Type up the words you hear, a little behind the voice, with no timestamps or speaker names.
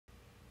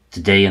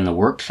Today in the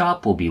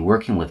workshop, we'll be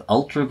working with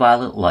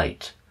ultraviolet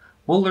light.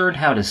 We'll learn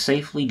how to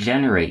safely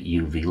generate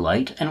UV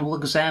light, and we'll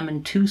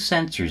examine two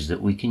sensors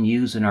that we can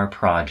use in our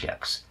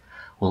projects.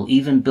 We'll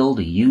even build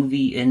a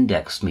UV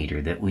index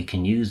meter that we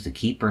can use to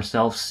keep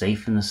ourselves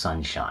safe in the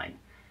sunshine.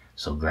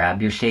 So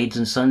grab your shades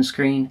and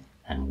sunscreen,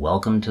 and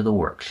welcome to the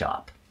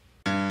workshop.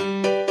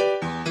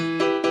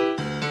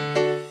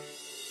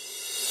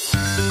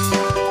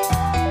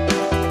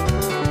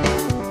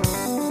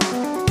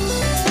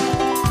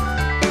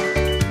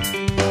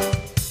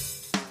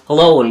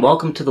 Hello and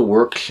welcome to the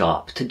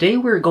workshop. Today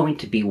we're going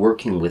to be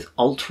working with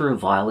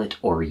ultraviolet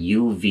or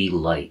UV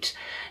light.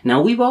 Now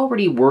we've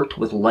already worked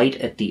with light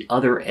at the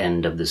other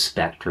end of the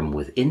spectrum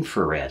with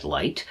infrared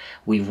light.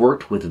 We've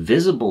worked with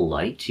visible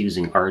light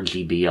using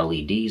RGB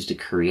LEDs to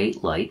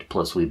create light,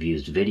 plus we've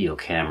used video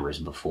cameras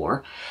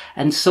before.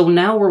 And so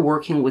now we're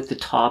working with the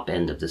top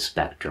end of the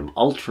spectrum,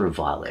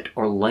 ultraviolet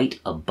or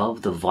light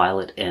above the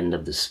violet end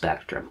of the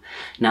spectrum.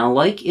 Now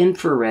like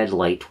infrared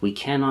light, we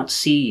cannot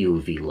see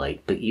UV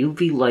light, but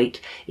UV light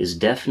is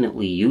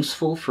definitely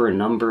useful for a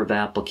number of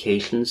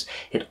applications.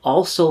 It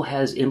also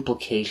has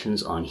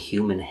implications on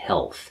human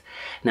health.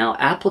 Now,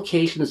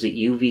 applications that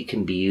UV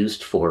can be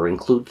used for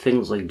include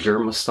things like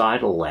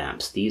germicidal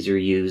lamps. These are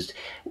used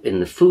in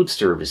the food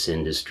service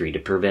industry to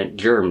prevent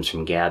germs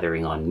from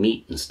gathering on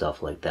meat and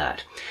stuff like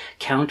that.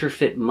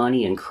 Counterfeit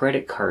money and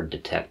credit card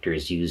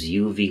detectors use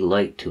UV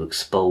light to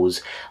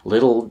expose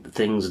little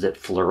things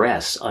that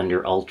fluoresce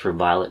under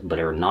ultraviolet but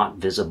are not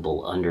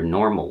visible under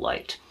normal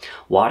light.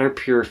 Water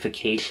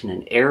purification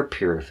and air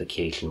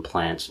purification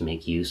plants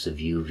make use of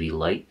UV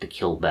light to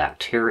kill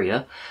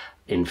bacteria.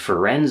 In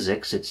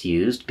forensics, it's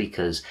used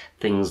because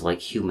things like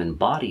human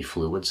body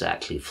fluids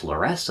actually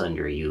fluoresce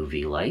under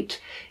UV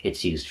light.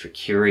 It's used for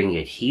curing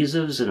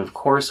adhesives, and of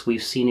course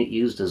we've seen it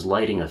used as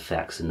lighting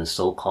effects in the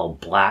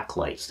so-called black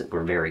lights that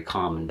were very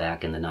common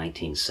back in the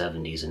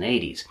 1970s and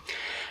 80s.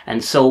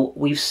 And so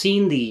we've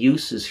seen the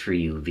uses for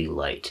UV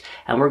light,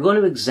 and we're going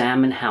to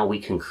examine how we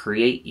can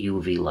create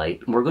UV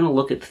light, and we're going to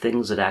look at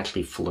things that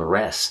actually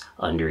fluoresce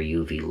under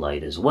UV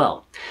light as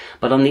well.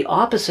 But on the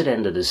opposite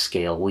end of the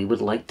scale, we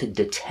would like to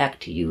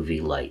detect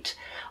UV light.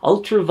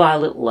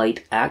 Ultraviolet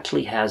light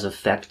actually has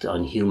effect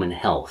on human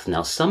health.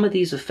 Now, some of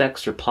these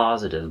effects are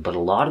positive, but a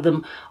lot of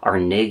them are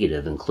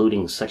negative,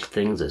 including such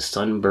things as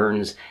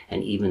sunburns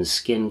and even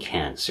skin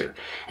cancer.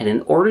 And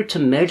in order to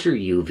measure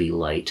UV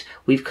light,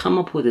 we've come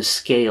up with a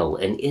scale,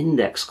 an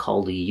index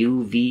called a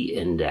UV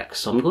index.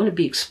 So I'm going to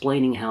be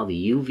explaining how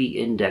the UV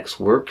index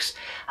works.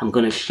 I'm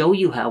going to show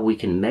you how we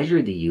can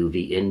measure the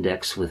UV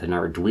index with an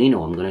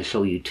Arduino. I'm going to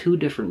show you two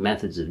different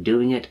methods of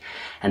doing it.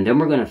 And then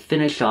we're going to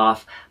finish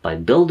off by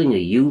building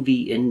a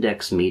UV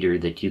index meter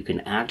that you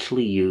can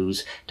actually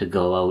use to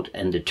go out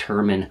and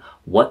determine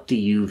what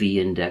the UV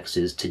index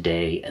is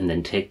today, and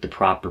then take the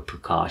proper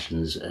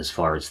precautions as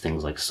far as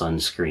things like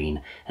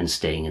sunscreen and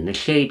staying in the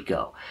shade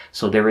go.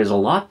 So there is a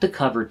lot to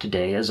cover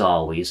today, as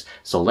always,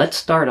 so let's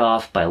start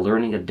off by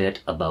learning a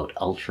bit about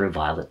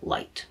ultraviolet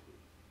light.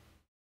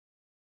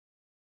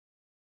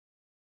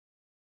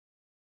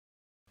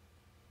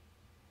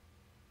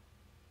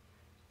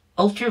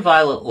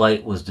 Ultraviolet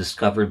light was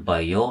discovered by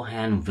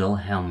Johann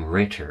Wilhelm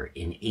Ritter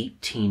in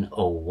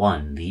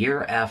 1801, the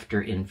year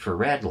after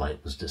infrared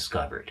light was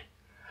discovered.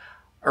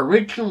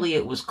 Originally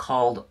it was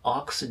called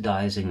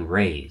oxidizing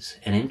rays,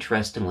 and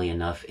interestingly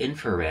enough,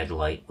 infrared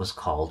light was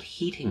called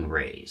heating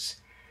rays.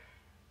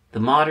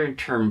 The modern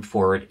term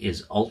for it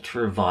is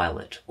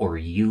ultraviolet or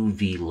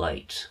UV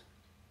light.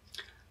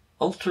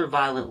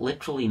 Ultraviolet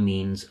literally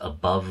means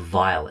above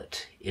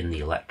violet in the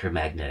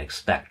electromagnetic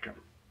spectrum.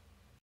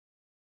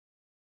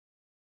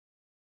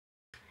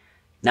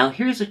 Now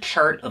here's a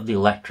chart of the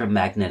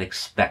electromagnetic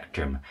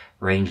spectrum,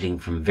 ranging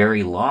from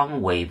very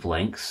long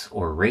wavelengths,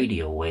 or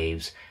radio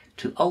waves,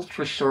 to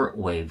ultra-short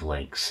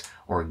wavelengths,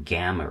 or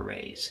gamma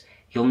rays.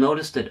 You'll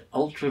notice that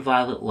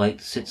ultraviolet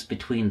light sits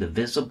between the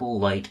visible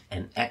light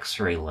and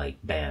X-ray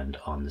light band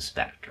on the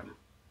spectrum.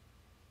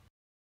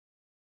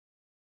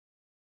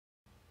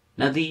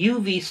 Now the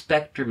UV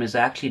spectrum is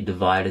actually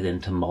divided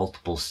into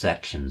multiple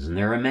sections, and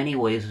there are many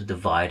ways of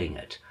dividing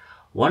it.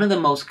 One of the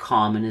most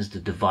common is to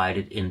divide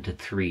it into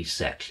three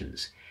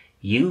sections.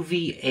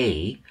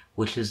 UVA,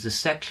 which is the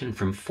section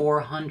from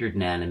 400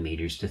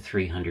 nanometers to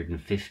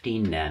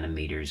 315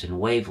 nanometers in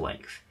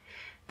wavelength.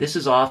 This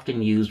is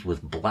often used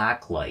with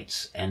black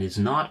lights and is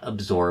not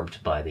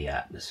absorbed by the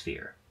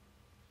atmosphere.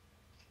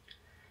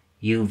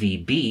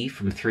 UVB,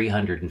 from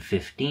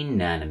 315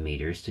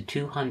 nanometers to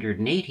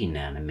 280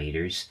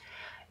 nanometers,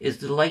 is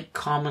the light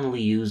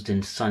commonly used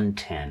in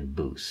suntan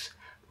booths.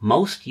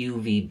 Most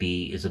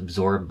UVB is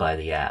absorbed by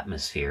the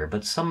atmosphere,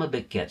 but some of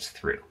it gets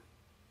through.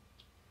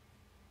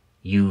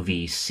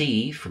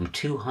 UVC, from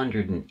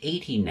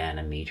 280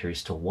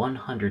 nanometers to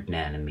 100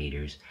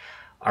 nanometers,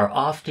 are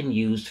often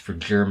used for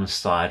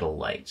germicidal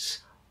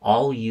lights.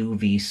 All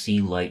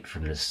UVC light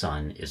from the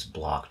sun is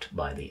blocked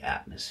by the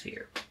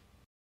atmosphere.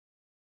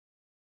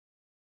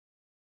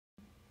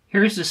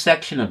 Here's a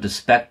section of the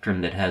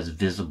spectrum that has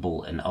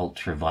visible and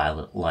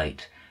ultraviolet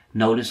light.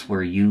 Notice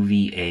where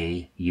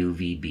UVA,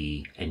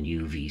 UVB, and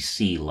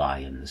UVC lie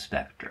in the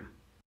spectrum.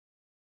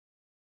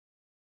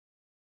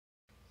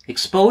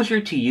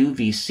 Exposure to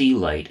UVC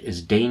light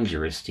is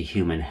dangerous to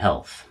human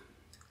health.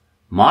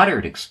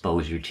 Moderate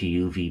exposure to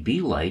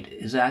UVB light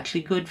is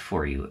actually good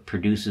for you. It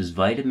produces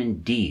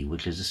vitamin D,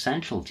 which is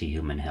essential to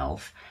human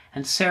health,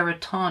 and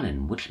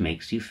serotonin, which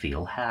makes you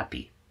feel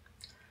happy.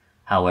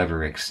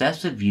 However,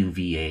 excessive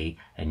UVA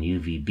and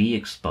UVB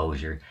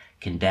exposure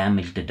can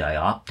damage the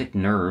dioptic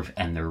nerve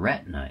and the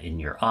retina in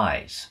your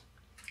eyes.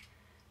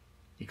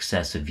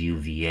 Excessive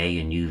UVA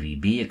and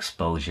UVB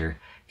exposure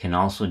can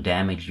also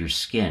damage your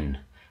skin,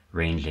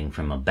 ranging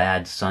from a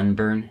bad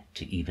sunburn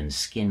to even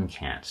skin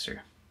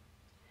cancer.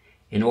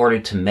 In order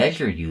to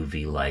measure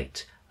UV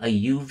light, a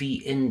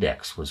UV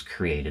index was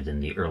created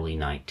in the early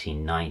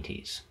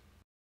 1990s.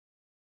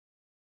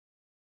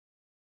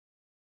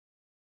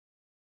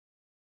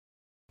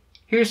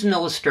 Here's an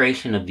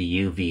illustration of the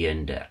UV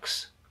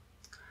index.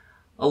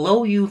 A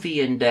low UV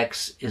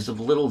index is of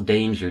little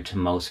danger to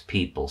most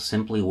people.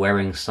 Simply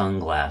wearing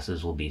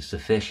sunglasses will be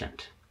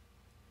sufficient.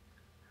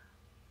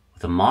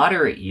 With a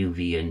moderate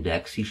UV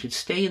index, you should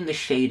stay in the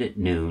shade at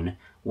noon,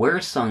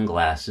 wear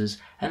sunglasses,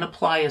 and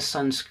apply a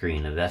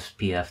sunscreen of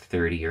SPF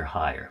 30 or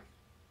higher.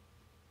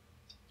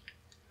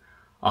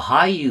 A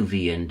high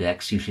UV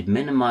index, you should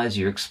minimize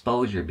your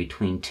exposure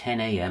between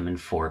 10 a.m. and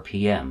 4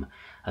 p.m.,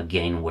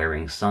 again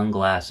wearing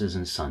sunglasses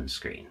and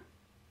sunscreen.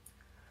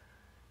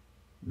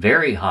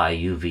 Very high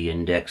UV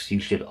index, you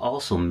should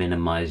also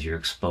minimize your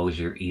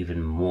exposure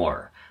even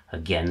more.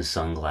 Again,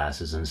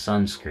 sunglasses and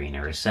sunscreen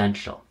are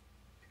essential.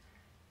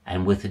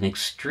 And with an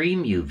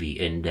extreme UV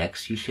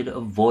index, you should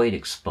avoid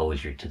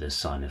exposure to the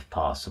sun if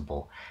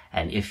possible.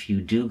 And if you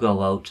do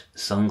go out,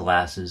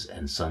 sunglasses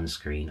and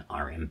sunscreen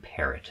are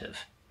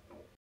imperative.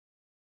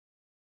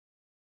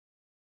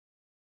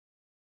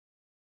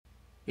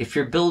 If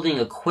you're building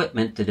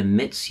equipment that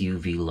emits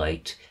UV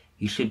light,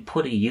 you should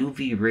put a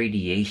UV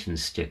radiation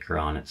sticker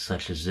on it,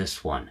 such as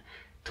this one,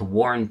 to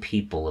warn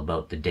people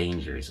about the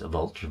dangers of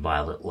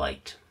ultraviolet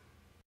light.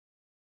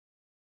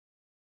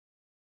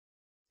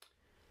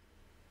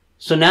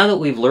 So now that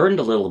we've learned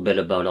a little bit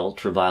about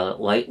ultraviolet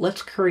light,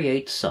 let's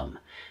create some.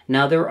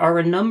 Now there are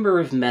a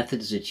number of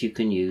methods that you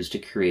can use to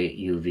create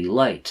UV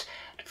light.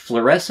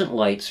 Fluorescent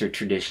lights are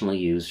traditionally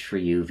used for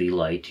UV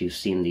light. You've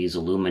seen these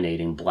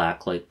illuminating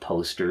blacklight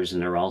posters,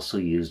 and they're also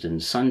used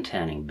in sun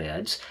tanning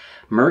beds.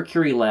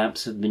 Mercury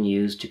lamps have been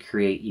used to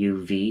create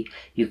UV.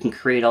 You can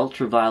create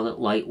ultraviolet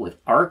light with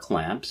arc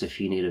lamps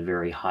if you need a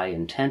very high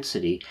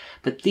intensity,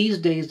 but these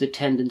days the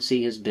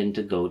tendency has been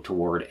to go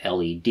toward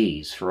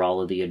LEDs for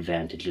all of the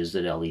advantages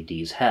that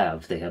LEDs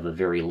have. They have a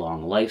very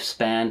long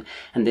lifespan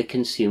and they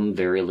consume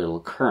very little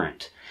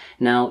current.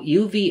 Now,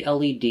 UV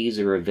LEDs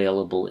are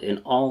available in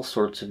all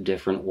sorts of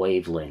different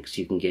wavelengths.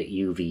 You can get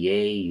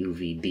UVA,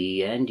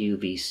 UVB, and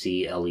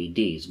UVC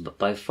LEDs, but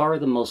by far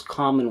the most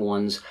common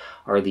ones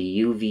are the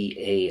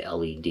UVA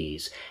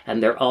LEDs,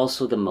 and they're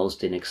also the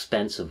most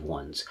inexpensive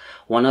ones.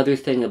 One other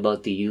thing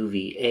about the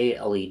UVA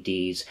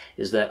LEDs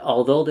is that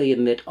although they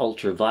emit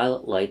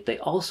ultraviolet light, they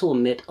also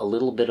emit a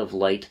little bit of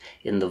light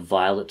in the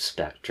violet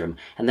spectrum,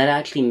 and that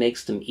actually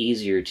makes them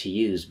easier to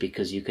use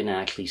because you can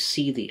actually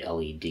see the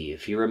LED.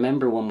 If you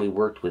remember when we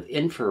worked with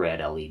infrared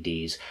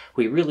LEDs,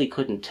 we really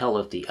couldn't tell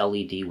if the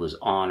LED was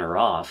on or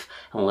off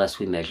unless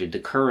we measured the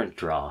current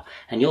draw.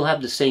 And you'll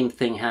have the same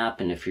thing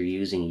happen if you're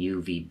using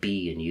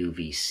UVB and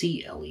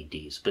UVC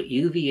LEDs, but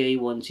UVA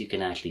ones you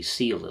can actually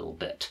see a little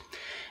bit.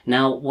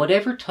 Now,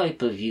 whatever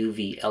type of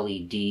UV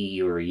LED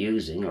you're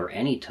using, or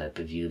any type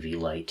of UV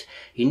light,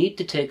 you need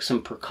to take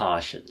some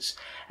precautions.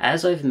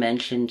 As I've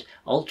mentioned,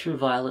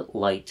 ultraviolet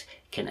light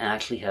can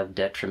actually have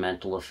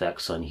detrimental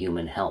effects on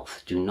human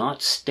health. Do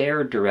not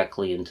stare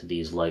directly into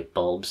these light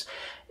bulbs.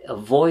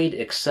 Avoid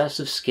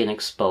excessive skin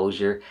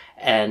exposure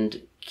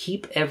and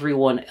keep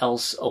everyone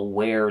else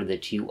aware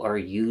that you are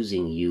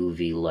using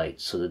UV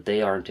light so that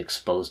they aren't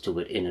exposed to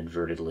it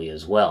inadvertently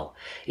as well.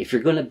 If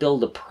you're going to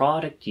build a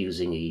product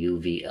using a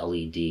UV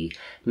LED,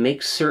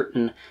 make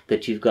certain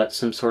that you've got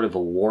some sort of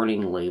a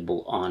warning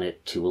label on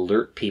it to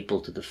alert people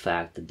to the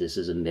fact that this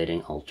is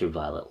emitting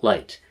ultraviolet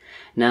light.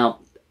 Now,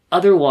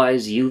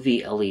 otherwise,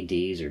 UV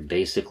LEDs are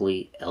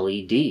basically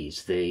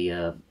LEDs.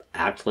 They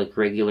act like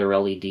regular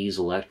LEDs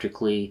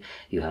electrically.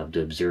 You have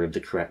to observe the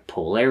correct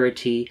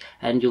polarity,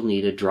 and you'll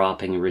need a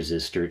dropping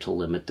resistor to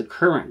limit the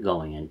current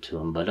going into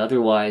them, but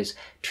otherwise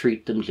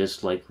treat them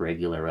just like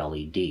regular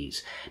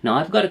LEDs. Now,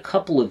 I've got a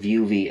couple of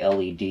UV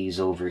LEDs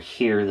over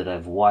here that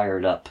I've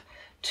wired up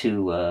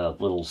to a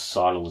little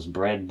solderless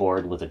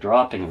breadboard with a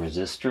dropping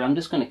resistor. I'm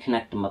just going to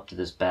connect them up to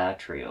this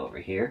battery over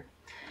here.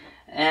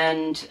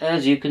 And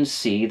as you can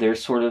see, they're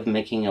sort of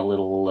making a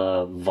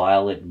little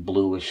violet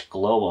bluish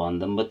glow on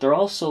them, but they're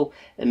also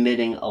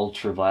emitting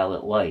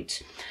ultraviolet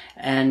light.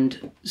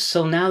 And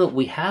so now that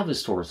we have a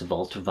source of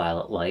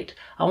ultraviolet light,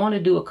 I want to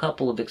do a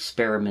couple of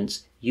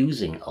experiments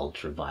using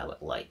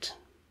ultraviolet light.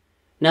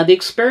 Now, the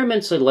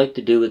experiments I'd like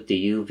to do with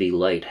the UV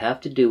light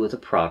have to do with a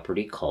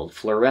property called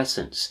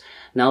fluorescence.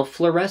 Now,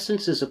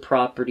 fluorescence is a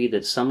property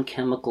that some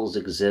chemicals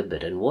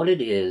exhibit, and what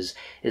it is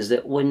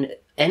that when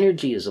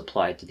energy is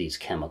applied to these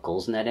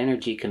chemicals, and that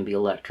energy can be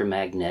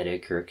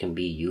electromagnetic or it can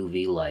be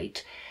UV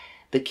light,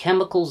 the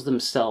chemicals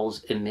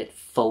themselves emit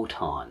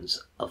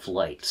photons of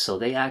light, so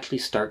they actually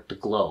start to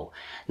glow.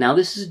 Now,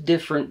 this is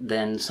different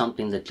than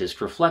something that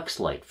just reflects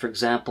light. For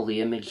example,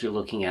 the image you're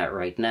looking at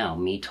right now,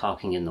 me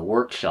talking in the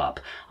workshop.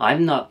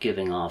 I'm not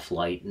giving off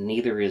light,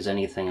 neither is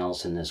anything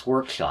else in this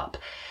workshop.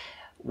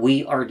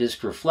 We are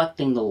just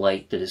reflecting the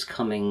light that is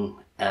coming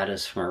at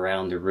us from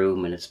around the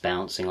room, and it's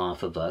bouncing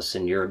off of us,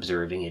 and you're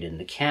observing it in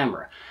the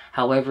camera.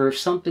 However, if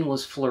something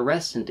was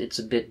fluorescent, it's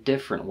a bit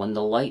different. When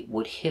the light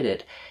would hit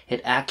it, it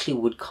actually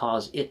would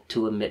cause it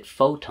to emit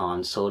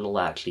photons, so it'll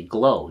actually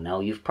glow. Now,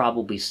 you've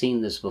probably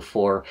seen this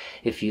before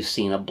if you've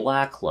seen a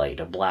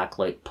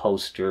blacklight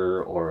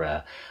poster, or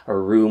a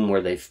room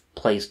where they've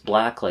placed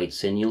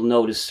blacklights in. You'll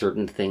notice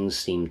certain things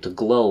seem to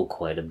glow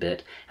quite a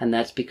bit, and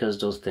that's because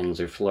those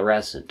things are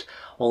fluorescent.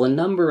 Well, a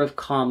number of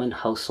common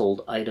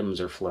household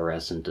items are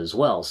fluorescent as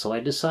well, so I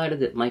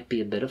decided it might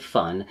be a bit of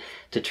fun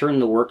to turn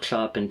the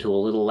workshop into a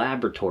little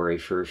laboratory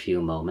for a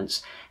few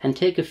moments and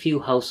take a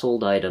few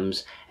household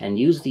items and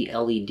use the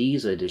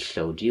LEDs I just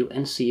showed you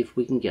and see if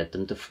we can get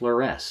them to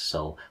fluoresce.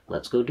 So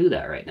let's go do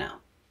that right now.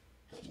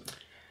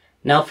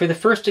 Now, for the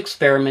first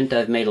experiment,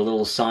 I've made a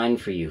little sign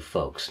for you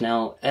folks.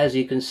 Now, as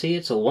you can see,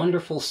 it's a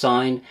wonderful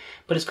sign,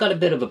 but it's got a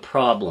bit of a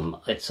problem.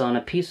 It's on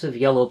a piece of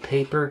yellow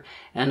paper,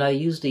 and I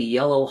used a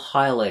yellow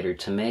highlighter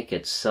to make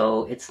it,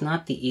 so it's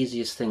not the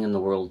easiest thing in the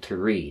world to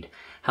read.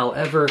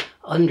 However,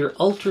 under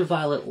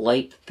ultraviolet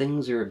light,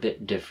 things are a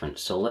bit different,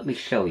 so let me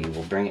show you.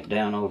 We'll bring it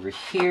down over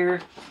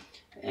here,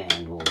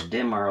 and we'll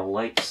dim our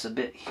lights a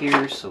bit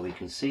here so we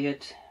can see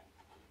it.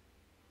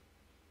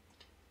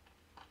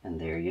 And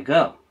there you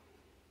go.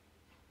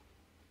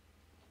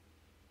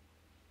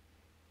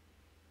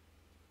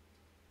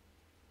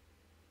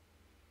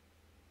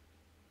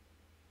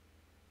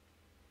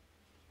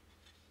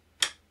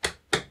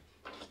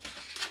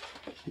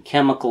 The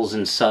chemicals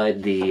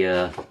inside the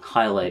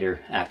highlighter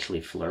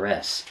actually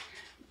fluoresce.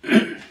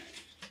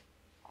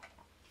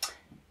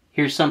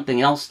 Here's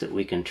something else that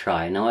we can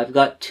try. Now, I've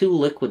got two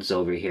liquids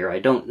over here. I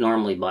don't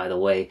normally, by the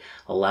way,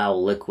 allow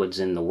liquids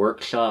in the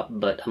workshop,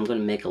 but I'm going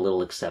to make a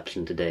little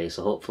exception today,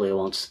 so hopefully I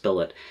won't spill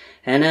it.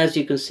 And as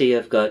you can see,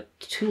 I've got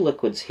two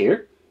liquids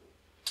here.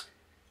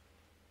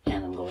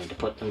 And I'm going to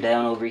put them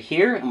down over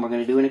here, and we're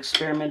going to do an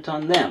experiment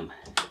on them.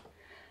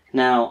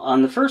 Now,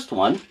 on the first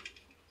one,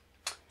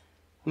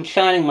 I'm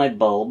shining my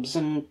bulbs,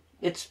 and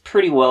it's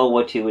pretty well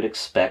what you would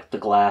expect. The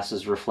glass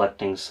is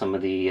reflecting some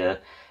of the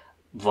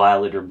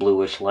violet or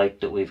bluish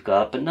light that we've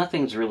got, but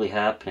nothing's really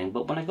happening.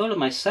 But when I go to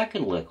my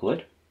second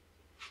liquid,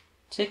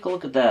 take a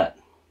look at that.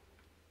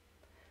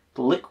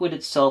 The liquid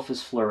itself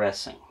is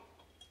fluorescing.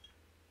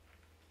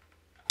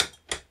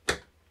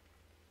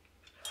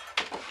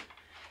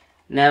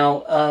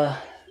 Now,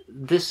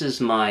 this is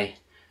my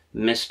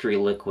mystery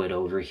liquid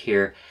over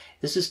here.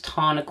 This is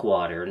tonic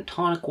water, and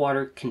tonic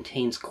water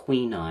contains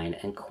quinine,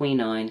 and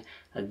quinine,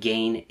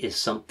 again, is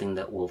something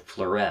that will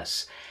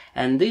fluoresce.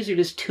 And these are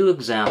just two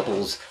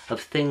examples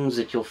of things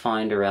that you'll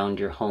find around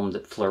your home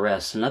that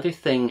fluoresce. Another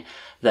thing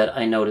that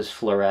I noticed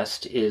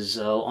fluoresced is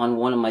on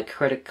one of my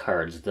credit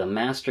cards, the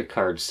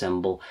MasterCard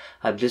symbol.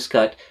 I've just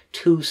got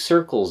two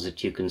circles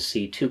that you can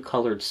see, two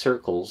colored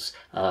circles.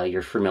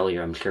 You're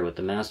familiar, I'm sure, with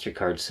the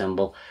MasterCard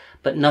symbol,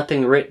 but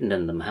nothing written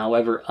in them.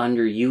 However,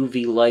 under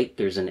UV light,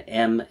 there's an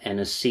M and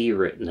a C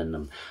written in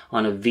them.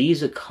 On a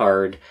Visa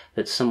card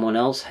that someone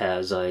else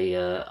has,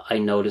 I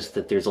noticed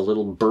that there's a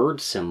little bird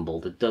symbol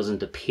that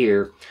doesn't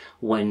appear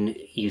when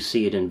you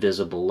see it in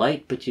visible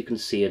light, but you can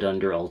see it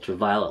under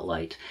ultraviolet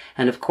light.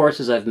 And of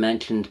course, as I've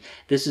mentioned,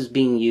 this is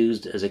being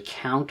used as a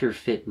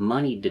counterfeit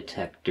money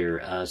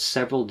detector.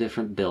 Several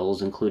different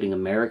bills, including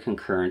American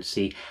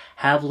currency,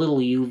 have little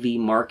UV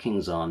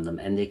markings on them,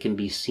 and they can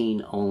be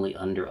seen only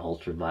under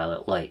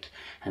ultraviolet light.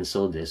 And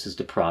so this is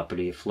the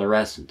property of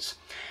fluorescence.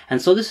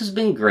 And so this has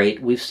been great.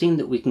 We've seen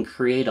that we can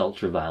create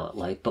ultraviolet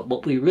light, but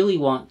what we really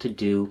want to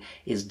do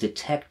is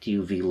detect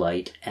UV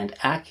light and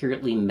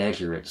accurately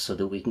measure it so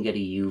that we can get a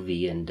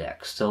UV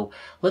index. So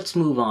let's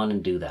move on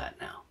and do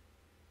that now.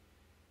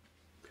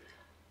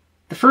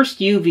 The first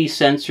UV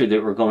sensor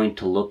that we're going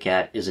to look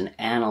at is an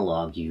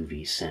analog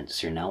UV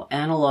sensor. Now,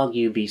 analog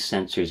UV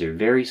sensors are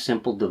very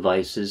simple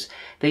devices.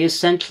 They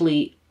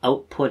essentially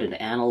output an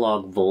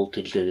analog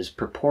voltage that is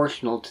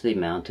proportional to the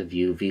amount of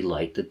UV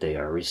light that they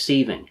are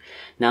receiving.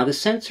 Now, the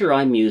sensor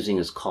I'm using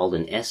is called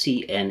an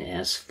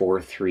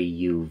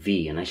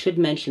SENS43UV, and I should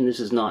mention this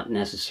is not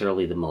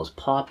necessarily the most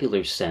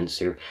popular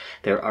sensor.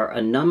 There are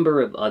a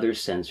number of other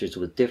sensors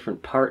with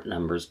different part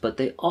numbers, but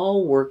they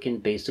all work in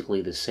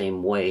basically the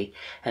same way,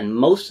 and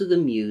most of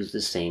them use the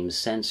same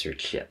sensor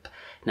chip.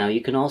 Now,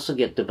 you can also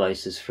get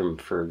devices from,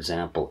 for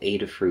example,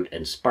 Adafruit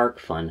and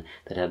SparkFun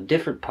that have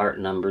different part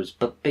numbers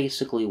but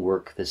basically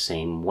work the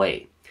same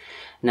way.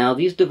 Now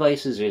these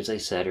devices, as I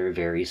said, are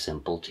very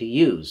simple to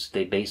use.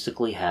 They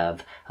basically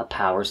have a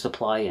power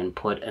supply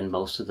input, and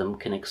most of them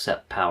can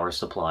accept power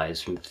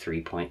supplies from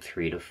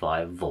 3.3 to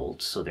 5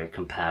 volts, so they're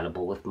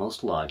compatible with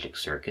most logic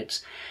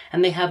circuits.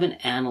 And they have an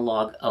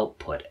analog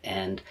output,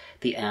 and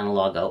the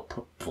analog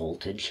output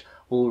voltage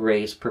will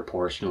raise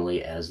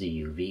proportionally as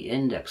the UV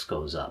index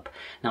goes up.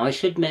 Now I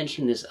should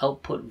mention this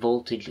output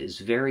voltage is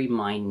very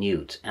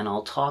minute, and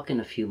I'll talk in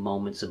a few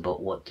moments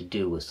about what to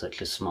do with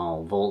such a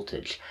small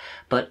voltage.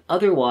 But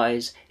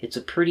otherwise, it's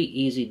a pretty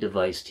easy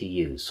device to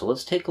use. So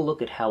let's take a look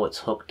at how it's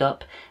hooked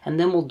up, and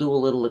then we'll do a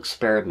little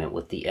experiment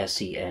with the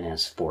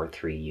SENS43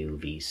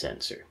 UV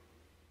sensor.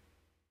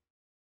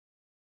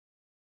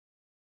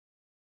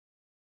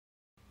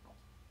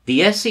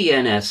 The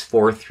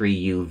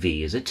SENS43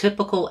 UV is a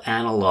typical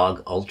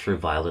analog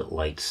ultraviolet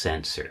light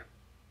sensor.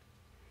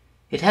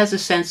 It has a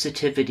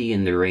sensitivity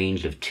in the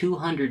range of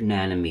 200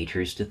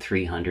 nanometers to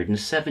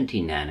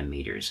 370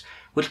 nanometers,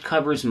 which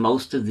covers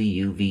most of the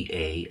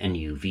UVA and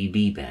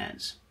UVB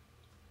bands.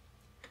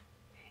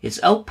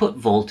 Its output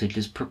voltage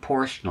is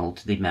proportional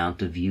to the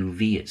amount of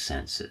UV it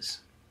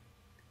senses.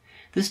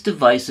 This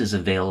device is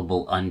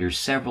available under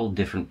several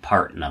different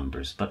part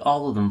numbers, but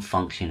all of them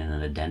function in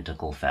an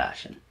identical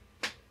fashion.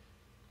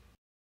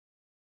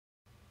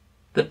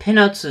 The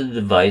pinouts of the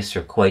device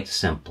are quite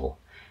simple.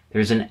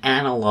 There's an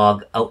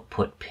analog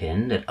output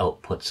pin that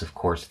outputs, of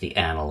course, the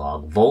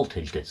analog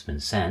voltage that's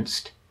been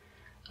sensed,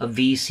 a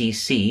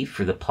VCC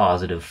for the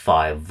positive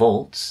 5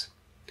 volts,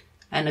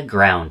 and a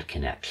ground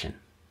connection.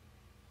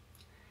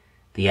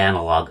 The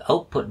analog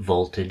output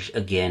voltage,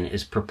 again,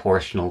 is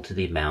proportional to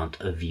the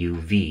amount of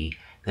UV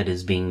that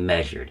is being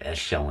measured, as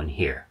shown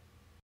here.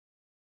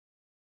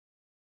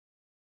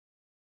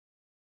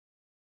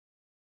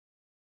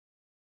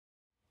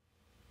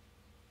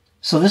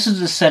 So this is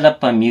the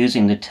setup I'm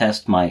using to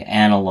test my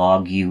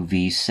analog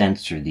UV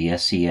sensor, the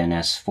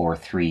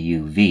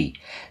SENS43 UV.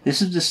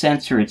 This is the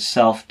sensor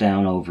itself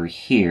down over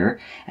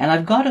here, and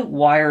I've got it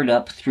wired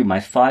up through my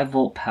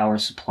 5-volt power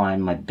supply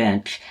on my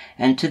bench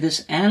and to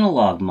this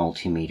analog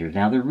multimeter.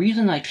 Now the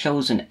reason I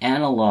chose an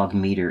analog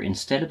meter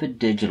instead of a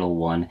digital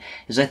one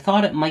is I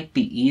thought it might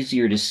be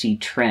easier to see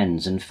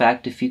trends. In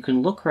fact, if you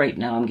can look right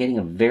now, I'm getting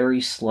a very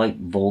slight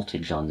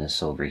voltage on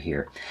this over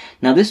here.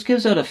 Now this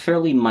gives out a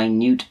fairly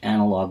minute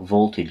analog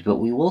voltage, but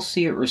we will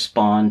see it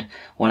respond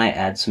when I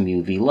add some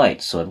UV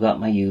light. So I've got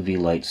my UV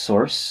light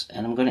source,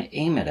 and I'm going to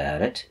aim it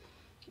at it.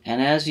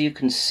 And as you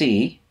can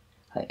see,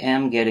 I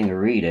am getting a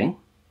reading.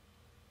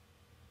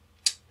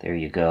 There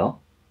you go.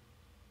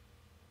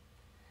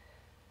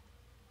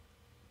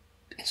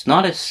 It's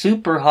not a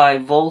super high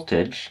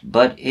voltage,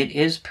 but it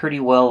is pretty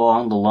well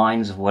along the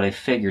lines of what I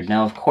figured.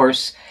 Now, of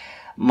course,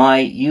 my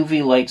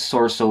UV light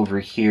source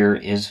over here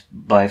is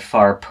by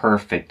far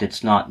perfect.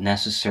 It's not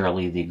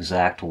necessarily the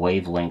exact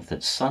wavelength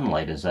that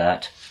sunlight is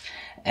at,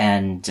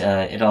 and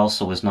it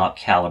also is not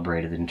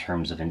calibrated in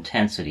terms of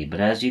intensity.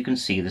 But as you can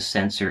see, the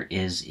sensor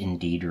is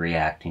indeed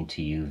reacting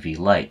to UV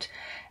light,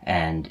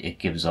 and it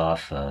gives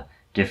off a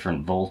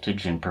different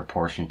voltage in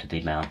proportion to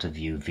the amount of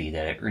UV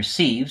that it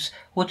receives,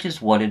 which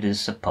is what it is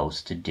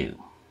supposed to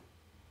do.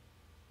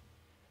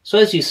 So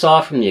as you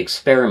saw from the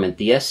experiment,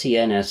 the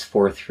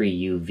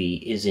SENS43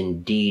 UV is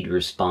indeed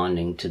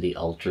responding to the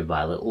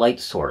ultraviolet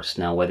light source.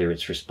 Now, whether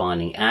it's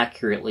responding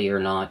accurately or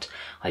not,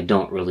 I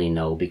don't really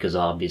know, because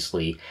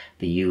obviously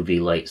the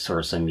UV light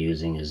source I'm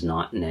using is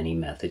not in any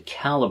method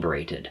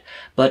calibrated.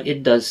 But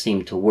it does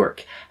seem to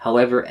work.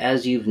 However,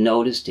 as you've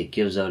noticed, it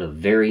gives out a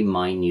very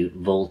minute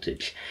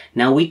voltage.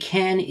 Now, we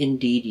can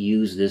indeed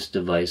use this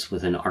device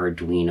with an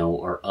Arduino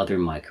or other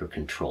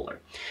microcontroller.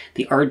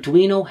 The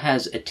Arduino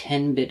has a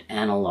 10-bit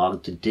analog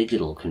to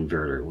digital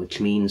converter, which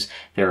means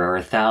there are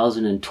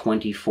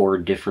 1,024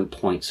 different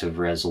points of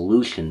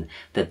resolution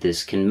that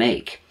this can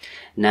make.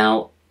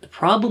 Now, the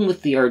problem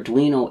with the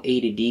Arduino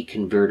A to D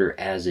converter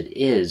as it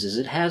is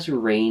it has a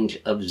range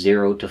of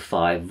 0 to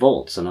 5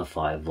 volts on a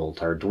 5-volt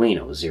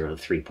Arduino, 0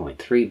 to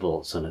 3.3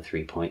 volts on a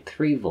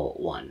 3.3 volt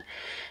one.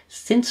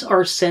 Since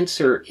our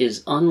sensor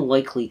is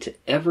unlikely to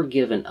ever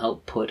give an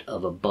output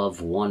of above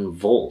 1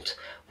 volt,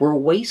 we're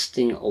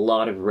wasting a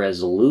lot of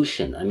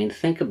resolution. I mean,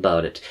 think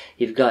about it.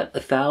 You've got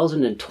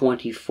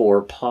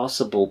 1,024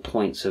 possible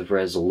points of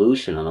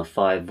resolution on a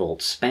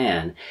 5-volt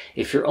span.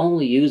 If you're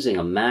only using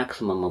a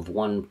maximum of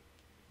 1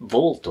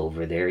 volt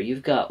over there,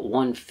 you've got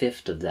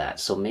 1/5 of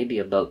that, so maybe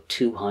about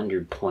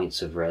 200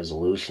 points of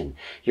resolution.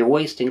 You're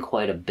wasting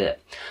quite a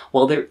bit.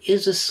 Well, there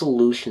is a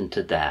solution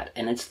to that,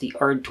 and it's the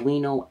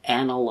Arduino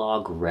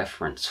analog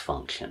reference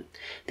function.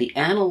 The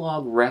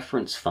analog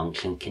reference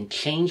function can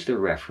change the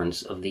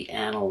reference of the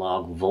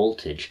analog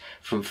voltage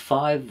from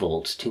 5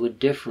 volts to a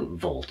different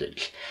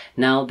voltage.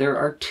 Now, there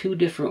are 2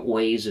 different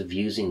ways of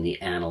using the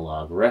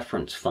analog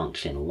reference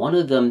function. One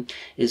of them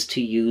is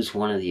to use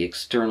one of the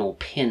external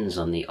pins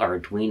on the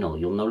Arduino.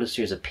 You'll notice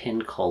there's a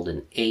pin called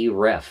an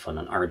A-ref on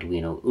an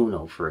Arduino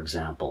Uno, for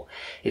example.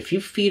 If you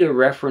feed a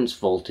reference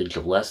voltage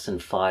of less than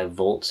 5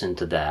 volts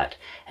into that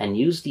and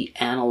use the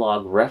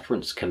analog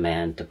reference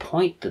command to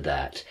point to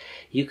that,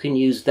 you can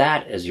use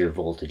that as your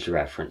voltage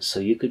reference. So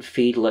you could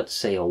feed, let's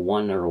say, a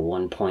 1 or a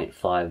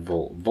 1.5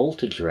 volt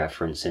voltage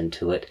reference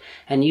into it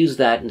and use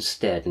that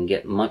instead and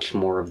get much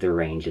more of the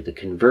range of the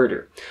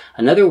converter.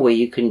 Another way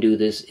you can do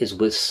this is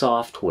with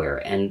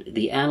software, and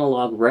the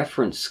analog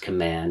reference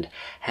command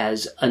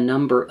has a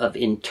number of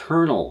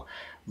internal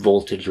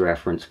voltage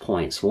reference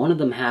points. One of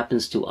them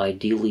happens to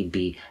ideally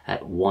be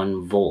at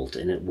 1 volt,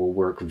 and it will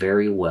work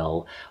very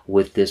well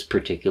with this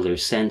particular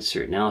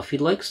sensor. Now, if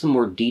you'd like some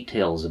more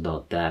details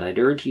about that, I'd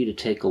urge you to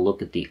take a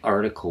look at the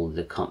article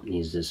that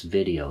accompanies this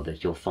video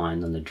that you'll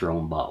find on the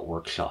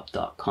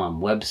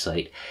dronebotworkshop.com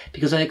website,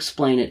 because I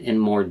explain it in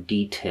more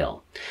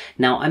detail.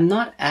 Now, I'm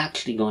not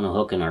actually going to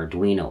hook an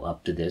Arduino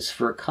up to this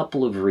for a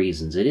couple of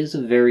reasons. It is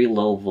a very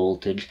low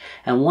voltage,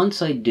 and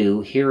once I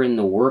do, here in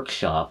the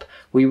workshop,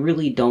 we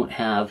really don't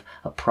have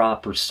a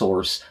proper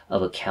source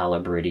of a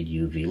calibrated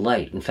UV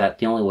light. In fact,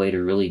 the only way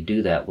to really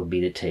do that would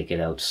be to take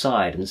it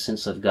outside. And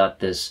since I've got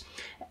this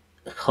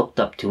hooked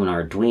up to an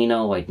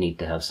Arduino, I'd need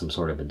to have some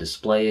sort of a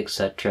display,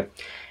 etc.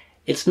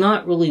 It's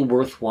not really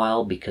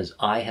worthwhile because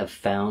I have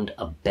found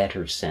a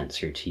better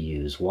sensor to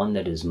use, one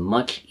that is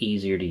much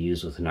easier to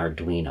use with an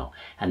Arduino.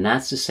 And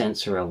that's the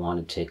sensor I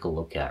want to take a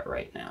look at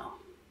right now.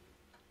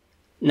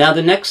 Now,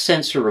 the next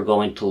sensor we're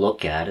going to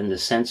look at, and the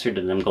sensor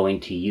that I'm going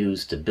to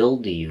use to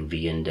build the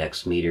UV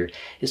index meter,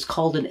 is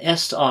called an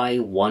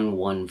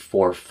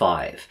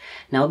SI1145.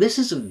 Now, this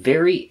is a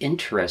very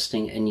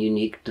interesting and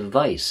unique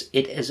device.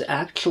 It is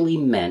actually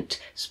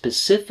meant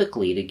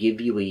specifically to give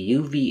you a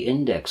UV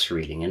index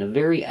reading, and a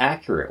very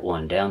accurate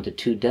one, down to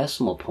 2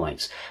 decimal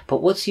points.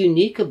 But what's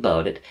unique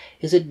about it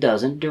is it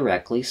doesn't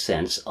directly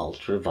sense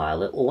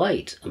ultraviolet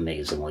light,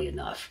 amazingly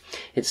enough.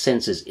 It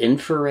senses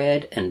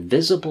infrared and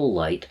visible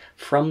light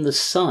from the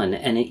sun,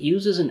 and it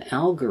uses an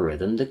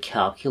algorithm to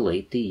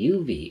calculate the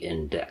UV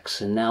index.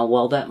 And now,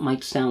 while that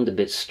might sound a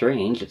bit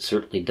strange, it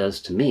certainly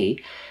does to me,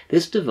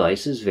 this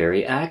device is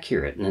very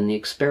accurate, and in the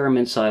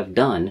experiments I've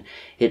done,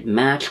 it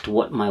matched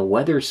what my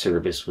weather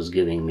service was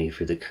giving me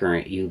for the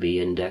current UV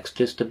index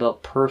just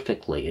about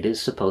perfectly. It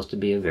is supposed to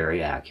be a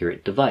very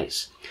accurate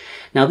device.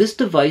 Now, this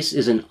device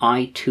is an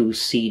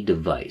I2C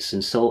device,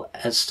 and so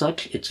as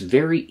such, it's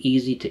very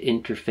easy to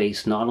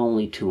interface not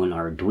only to an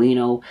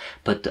Arduino,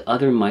 but to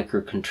other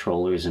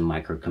microcontrollers and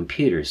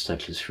microcomputers,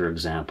 such as, for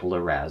example, a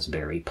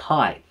Raspberry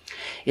Pi.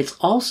 It's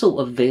also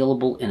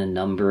available in a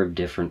number of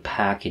different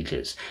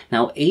packages.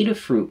 Now,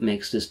 Adafruit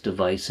makes this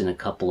device in a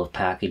couple of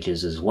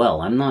packages as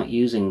well. I'm not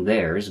using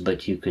theirs,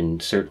 but you can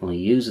certainly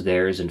use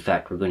theirs. In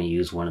fact, we're going to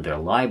use one of their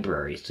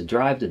libraries to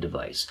drive the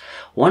device.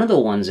 One of the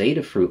ones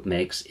Adafruit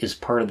makes is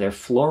part of their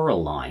Flora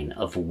line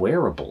of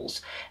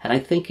wearables, and I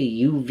think a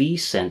UV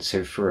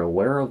sensor for a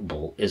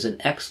wearable is an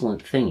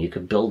excellent thing. You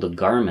could build a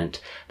garment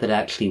that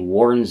actually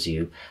warns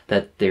you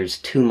that there's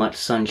too much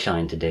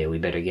sunshine today, we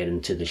better get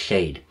into the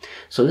shade.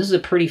 So this is a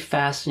pretty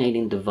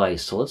fascinating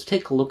device, so let's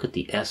take a look at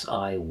the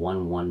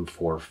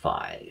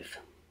SI1145.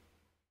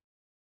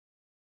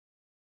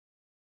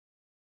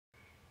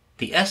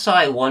 The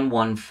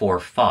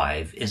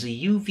SI1145 is a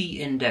UV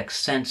index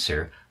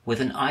sensor with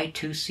an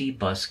I2C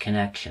bus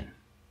connection.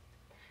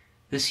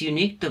 This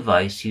unique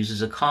device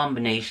uses a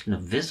combination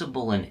of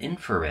visible and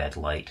infrared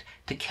light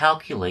to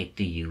calculate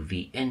the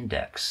UV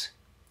index.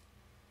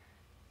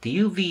 The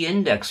UV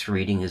index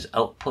reading is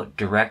output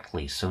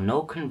directly, so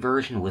no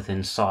conversion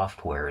within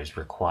software is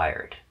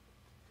required.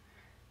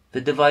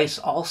 The device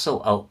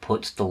also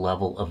outputs the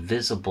level of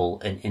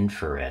visible and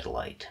infrared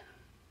light.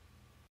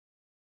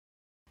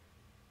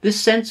 This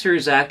sensor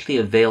is actually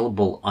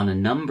available on a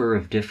number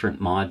of different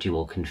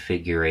module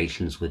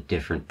configurations with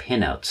different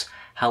pinouts.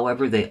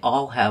 However, they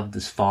all have the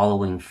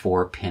following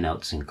 4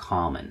 pinouts in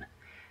common.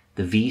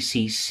 The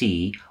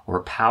VCC,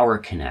 or power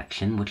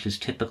connection, which is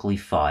typically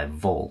 5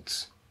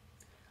 volts.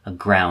 A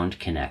ground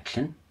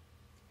connection.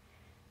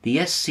 The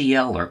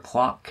SCL, or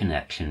clock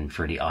connection,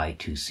 for the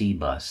I2C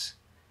bus.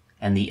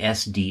 And the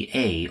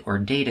SDA, or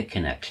data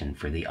connection,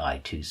 for the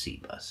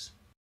I2C bus.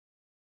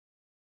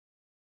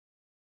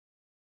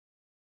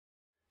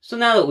 So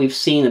now that we've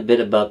seen a bit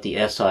about the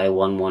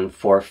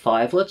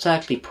SI1145, let's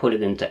actually put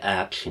it into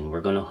action.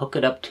 We're going to hook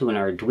it up to an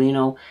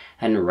Arduino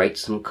and write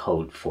some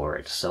code for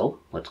it. So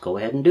let's go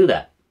ahead and do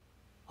that.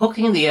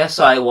 Hooking the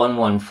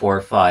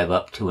SI1145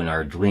 up to an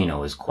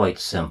Arduino is quite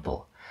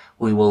simple.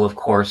 We will of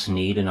course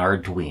need an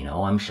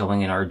Arduino. I'm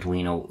showing an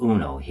Arduino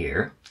Uno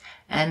here.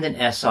 And an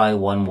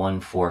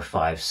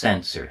SI1145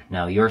 sensor.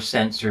 Now, your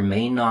sensor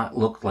may not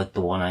look like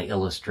the one I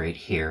illustrate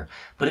here,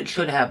 but it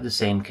should have the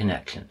same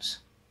connections.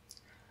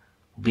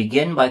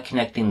 Begin by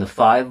connecting the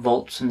 5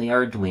 volts in the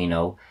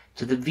Arduino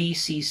to the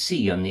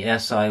VCC on the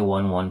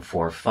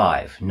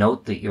SI1145.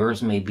 Note that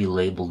yours may be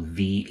labeled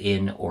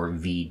VIN or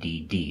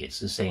VDD. It's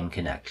the same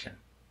connection.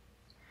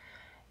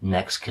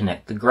 Next,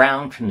 connect the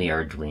ground from the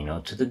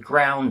Arduino to the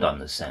ground on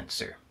the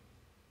sensor.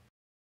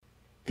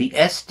 The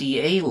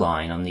SDA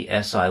line on the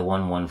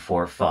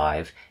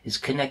SI1145 is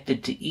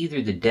connected to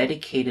either the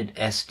dedicated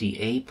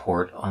SDA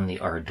port on the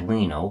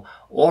Arduino,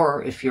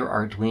 or if your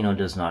Arduino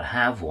does not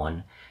have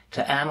one,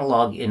 to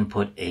analog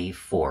input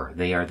A4.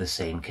 They are the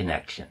same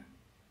connection.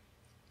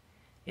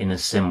 In a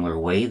similar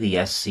way, the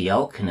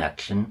SCL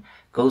connection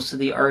goes to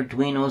the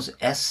Arduino's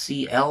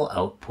SCL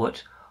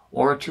output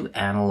or to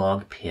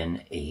analog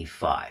pin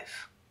A5.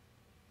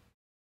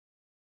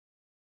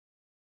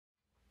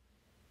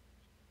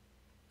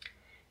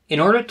 In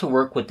order to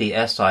work with the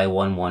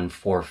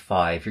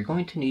SI1145, you're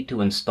going to need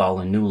to install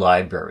a new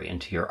library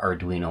into your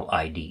Arduino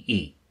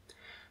IDE.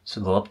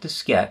 So go up to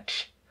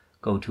Sketch,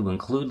 go to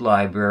Include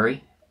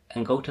Library,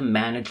 and go to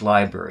Manage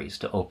Libraries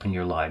to open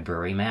your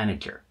library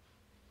manager.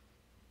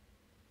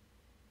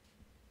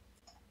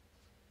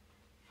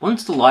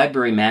 Once the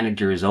library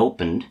manager is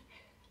opened,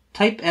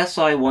 type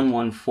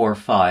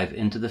SI1145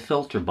 into the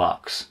filter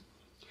box.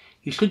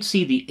 You should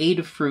see the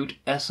Adafruit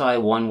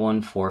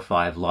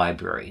SI1145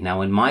 library.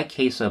 Now in my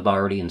case I've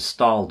already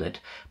installed it,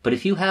 but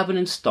if you haven't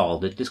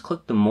installed it, just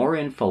click the More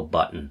Info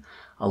button.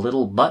 A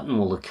little button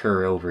will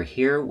occur over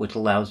here which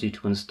allows you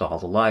to install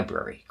the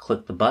library.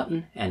 Click the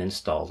button and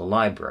install the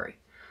library.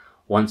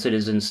 Once it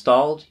is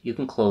installed, you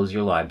can close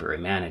your library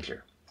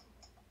manager.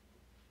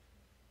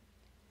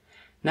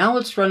 Now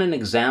let's run an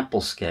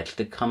example sketch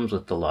that comes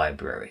with the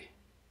library.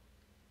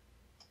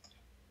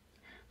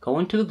 Go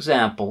into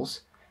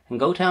Examples and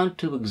go down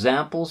to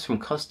Examples from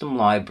Custom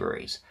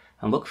Libraries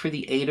and look for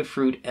the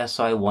Adafruit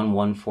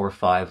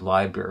SI1145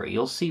 library.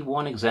 You'll see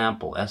one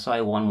example,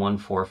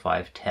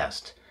 SI1145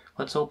 test.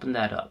 Let's open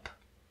that up.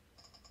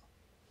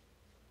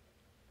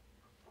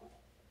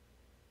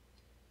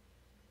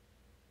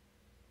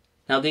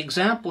 Now the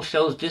example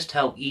shows just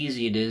how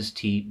easy it is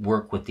to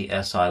work with the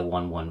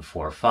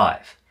SI1145.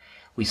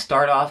 We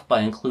start off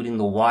by including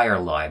the wire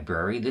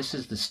library. This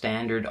is the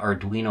standard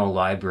Arduino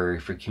library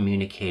for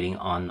communicating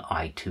on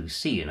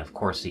I2C, and of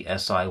course the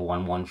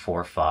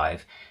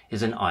SI1145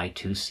 is an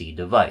I2C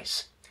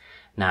device.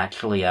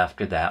 Naturally,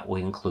 after that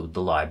we include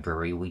the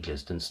library we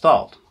just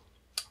installed.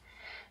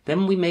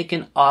 Then we make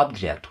an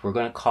object. We're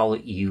going to call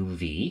it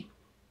UV,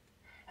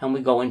 and we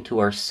go into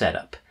our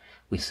setup.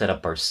 We set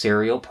up our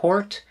serial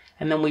port,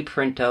 and then we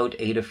print out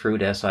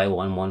Adafruit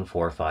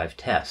SI1145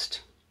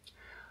 test.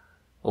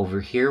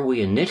 Over here we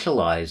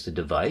initialize the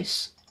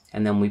device,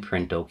 and then we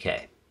print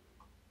OK.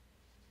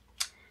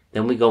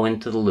 Then we go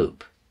into the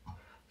loop.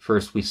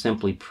 First we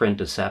simply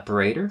print a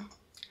separator,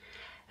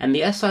 and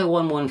the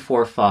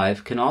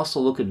SI1145 can also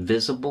look at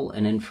visible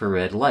and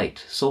infrared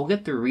light. So we'll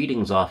get the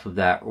readings off of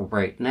that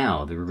right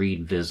now. The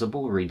read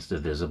visible reads the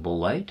visible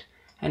light,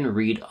 and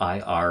read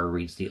IR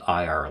reads the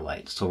IR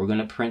light. So we're going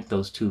to print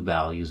those two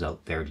values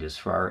out there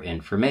just for our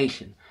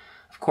information.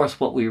 Of course,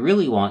 what we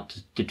really want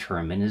to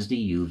determine is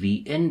the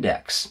UV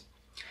index.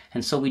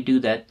 And so we do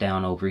that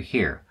down over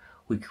here.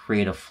 We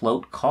create a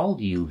float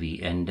called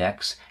UV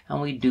index, and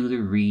we do the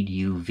read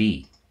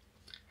UV.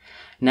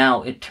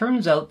 Now, it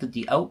turns out that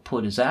the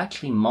output is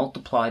actually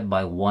multiplied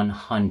by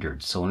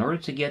 100. So in order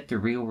to get the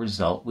real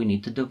result, we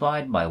need to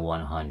divide by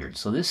 100.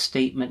 So this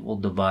statement will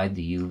divide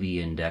the UV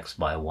index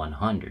by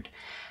 100.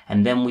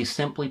 And then we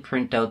simply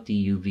print out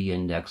the UV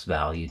index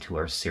value to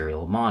our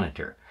serial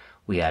monitor.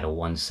 We add a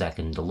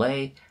 1-second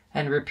delay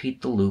and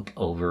repeat the loop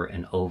over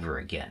and over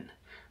again.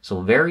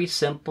 So very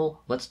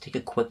simple. Let's take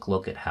a quick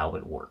look at how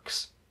it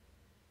works.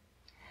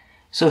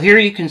 So here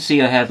you can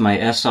see I have my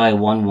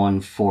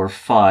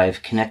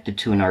SI1145 connected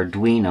to an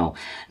Arduino.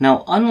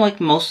 Now,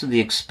 unlike most of the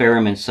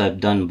experiments I've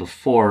done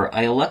before,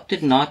 I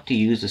elected not to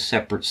use a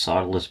separate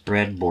solderless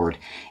breadboard.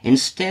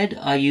 Instead,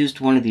 I used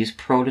one of these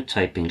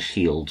prototyping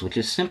shields, which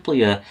is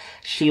simply a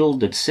shield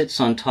that sits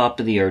on top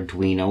of the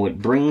Arduino.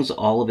 It brings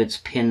all of its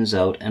pins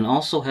out and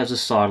also has a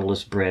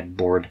solderless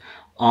breadboard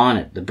on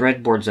it. The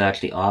breadboard's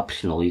actually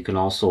optional. You can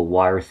also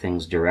wire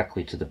things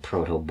directly to the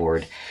proto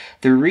board.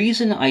 The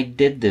reason I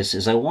did this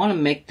is I want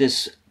to make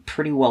this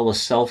pretty well a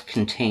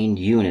self-contained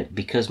unit,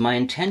 because my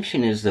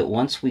intention is that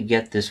once we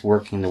get this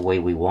working the way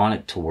we want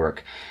it to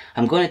work,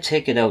 I'm going to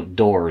take it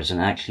outdoors and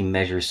actually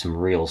measure some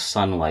real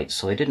sunlight.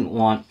 So I didn't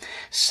want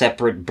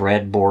separate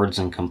breadboards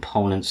and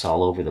components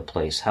all over the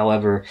place.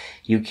 However,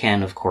 you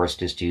can of course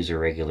just use a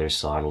regular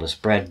solderless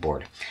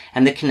breadboard.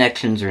 And the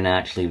connections are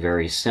naturally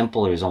very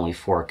simple. There's only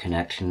 4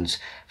 connections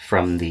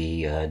from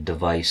the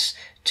device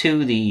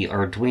to the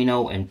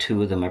Arduino, and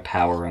 2 of them are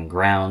power and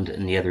ground,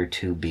 and the other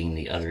 2 being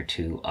the other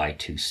 2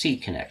 I2C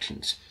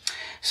connections.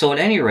 So at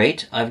any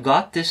rate, I've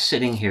got this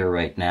sitting here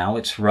right now.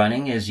 It's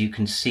running. As you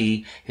can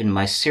see in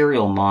my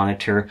serial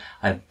monitor,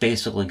 I've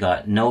basically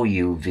got no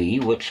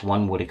UV, which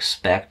one would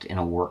expect in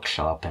a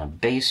workshop in a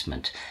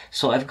basement.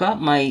 So I've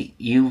got my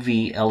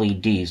UV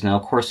LEDs. Now,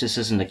 of course, this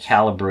isn't a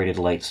calibrated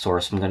light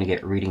source. I'm going to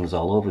get readings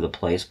all over the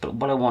place, but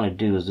what I want to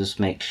do is just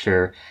make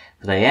sure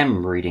that I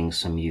am reading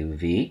some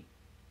UV.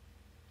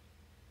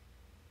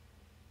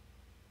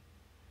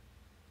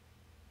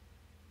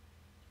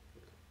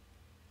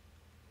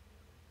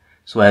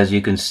 So as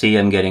you can see,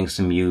 I'm getting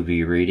some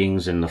UV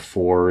readings in the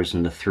 4s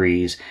and the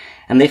 3s,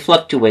 and they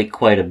fluctuate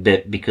quite a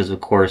bit because,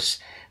 of course,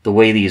 the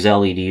way these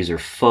LEDs are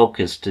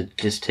focused, it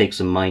just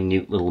takes a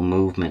minute little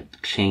movement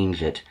to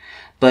change it.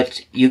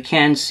 But you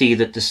can see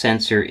that the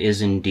sensor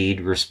is indeed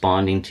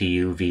responding to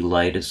UV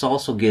light. It's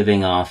also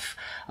giving off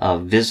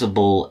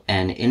visible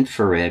and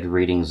infrared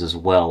readings as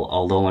well,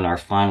 although in our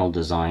final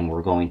design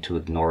we're going to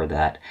ignore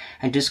that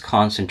and just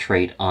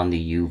concentrate on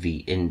the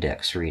UV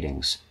index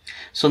readings.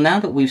 So now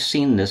that we've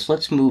seen this,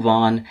 let's move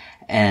on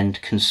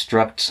and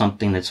construct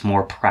something that's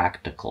more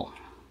practical.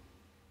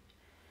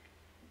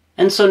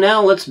 And so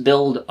now let's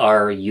build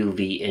our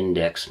UV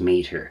index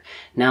meter.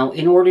 Now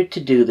in order to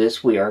do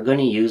this, we are going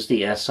to use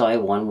the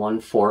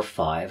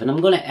SI1145, and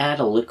I'm going to add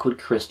a liquid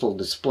crystal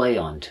display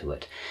onto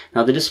it.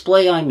 Now the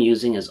display I'm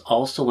using is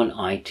also an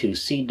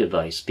I2C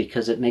device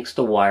because it makes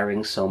the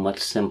wiring so much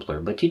simpler,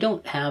 but you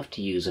don't have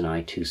to use an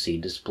I2C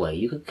display.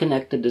 You could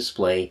connect the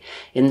display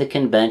in the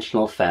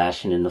conventional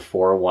fashion in the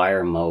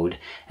 4-wire mode,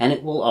 and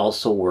it will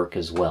also work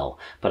as well.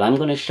 But I'm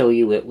going to show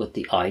you it with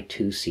the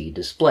I2C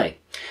display.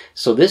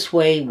 So this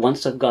way,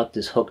 once I've got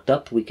this hooked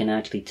up, we can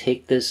actually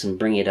take this and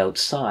bring it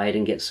outside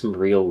and get some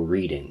real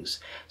readings.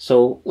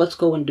 So let's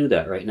go and do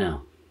that right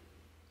now.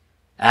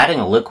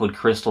 Adding a liquid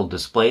crystal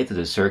display to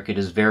the circuit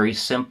is very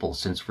simple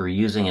since we're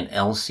using an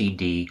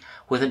LCD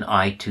with an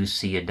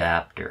I2C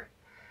adapter.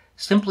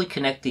 Simply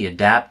connect the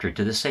adapter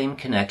to the same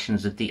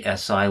connections that the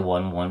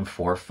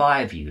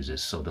SI1145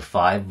 uses. So the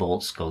 5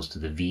 volts goes to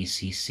the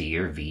VCC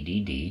or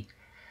VDD,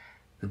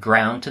 the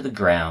ground to the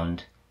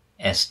ground,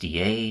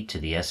 SDA to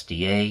the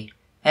SDA,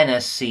 and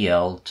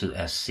SCL to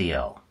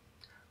SCL.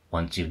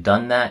 Once you've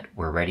done that,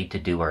 we're ready to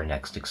do our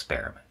next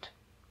experiment.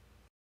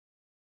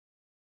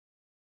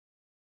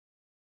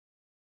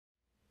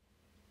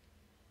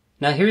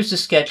 Now here's the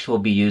sketch we'll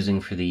be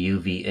using for the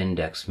UV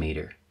index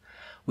meter.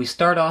 We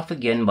start off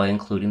again by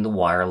including the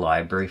wire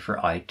library for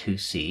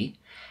I2C,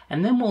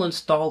 and then we'll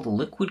install the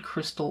liquid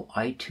crystal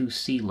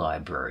I2C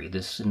library.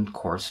 This, of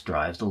course,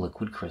 drives the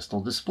liquid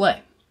crystal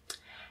display.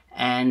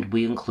 And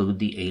we include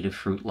the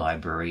Adafruit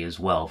library as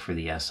well for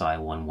the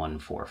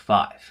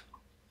SI1145.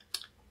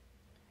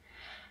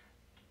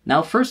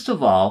 Now first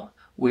of all,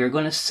 we are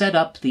going to set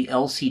up the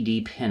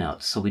LCD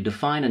pinouts. So we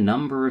define a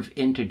number of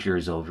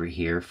integers over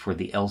here for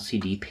the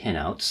LCD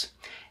pinouts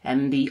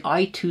and the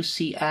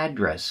I2C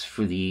address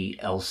for the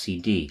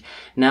LCD.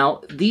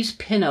 Now these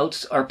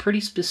pinouts are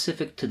pretty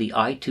specific to the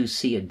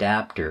I2C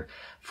adapter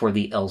for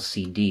the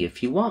LCD.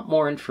 If you want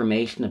more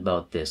information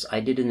about this, I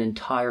did an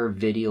entire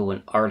video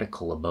and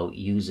article about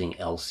using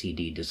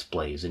LCD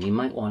displays, and you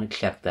might want to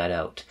check that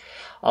out.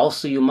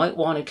 Also, you might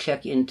want to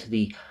check into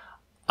the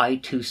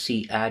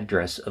I2C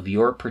address of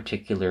your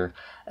particular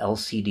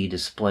LCD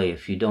display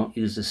if you don't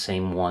use the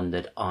same one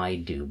that I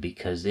do,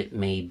 because it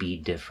may be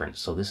different.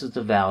 So this is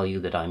the value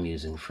that I'm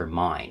using for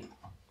mine.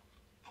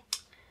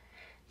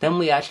 Then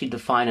we actually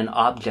define an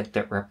object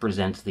that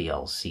represents the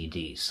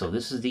LCD. So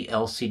this is the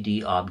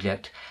LCD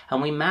object,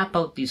 and we map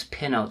out these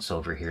pinouts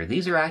over here.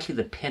 These are actually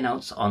the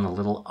pinouts on the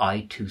little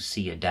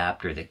I2C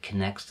adapter that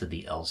connects to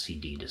the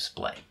LCD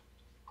display.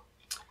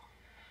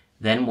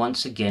 Then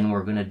once again,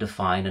 we're going to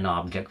define an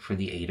object for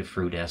the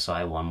Adafruit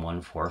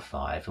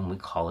SI1145, and we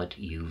call it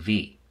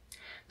UV.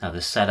 Now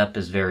the setup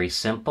is very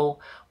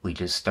simple. We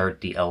just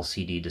start the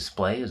LCD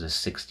display as a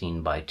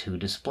 16:2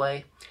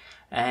 display,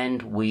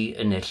 and we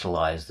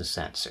initialize the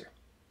sensor.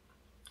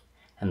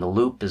 And the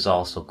loop is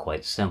also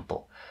quite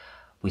simple.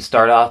 We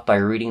start off by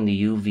reading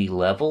the UV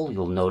level.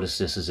 You'll notice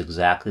this is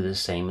exactly the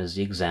same as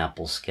the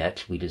example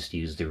sketch. We just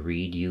use the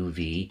read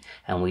UV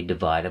and we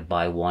divide it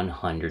by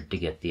 100 to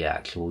get the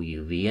actual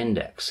UV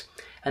index.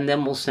 And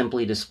then we'll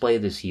simply display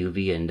this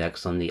UV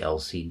index on the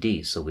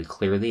LCD. So we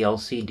clear the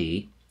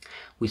LCD.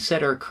 We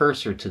set our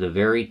cursor to the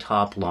very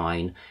top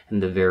line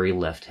in the very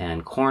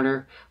left-hand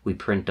corner. We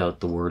print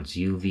out the words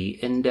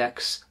UV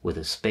index with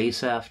a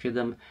space after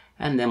them,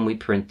 and then we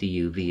print the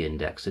UV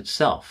index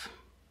itself.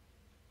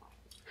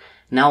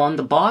 Now on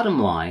the bottom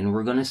line,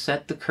 we're going to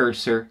set the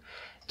cursor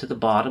to the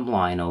bottom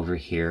line over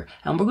here,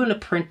 and we're going to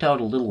print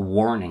out a little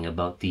warning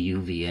about the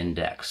UV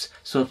index.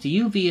 So if the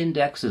UV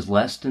index is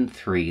less than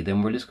 3,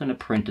 then we're just going to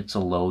print it's a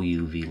low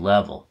UV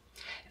level.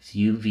 If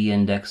the UV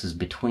index is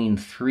between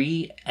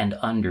 3 and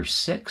under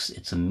 6,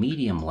 it's a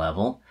medium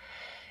level.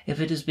 If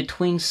it is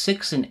between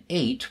 6 and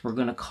 8, we're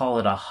going to call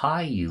it a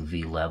high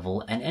UV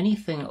level, and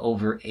anything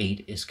over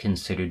 8 is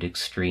considered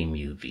extreme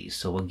UV.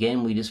 So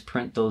again, we just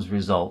print those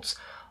results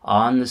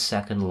on the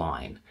second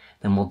line.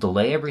 Then we'll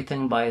delay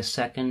everything by a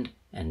second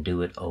and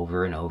do it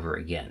over and over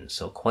again.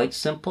 So quite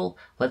simple.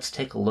 Let's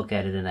take a look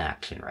at it in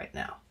action right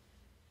now.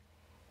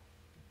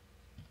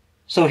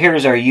 So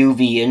here's our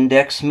UV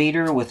index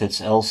meter with its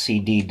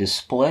LCD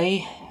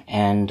display,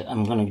 and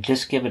I'm going to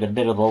just give it a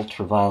bit of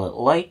ultraviolet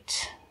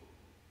light.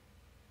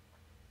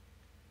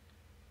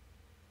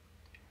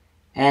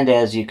 And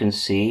as you can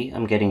see,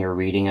 I'm getting a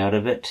reading out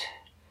of it.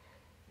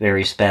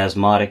 Very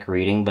spasmodic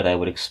reading, but I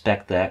would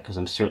expect that because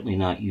I'm certainly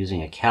not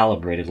using a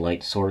calibrated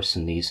light source,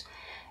 and these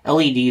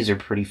LEDs are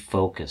pretty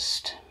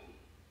focused.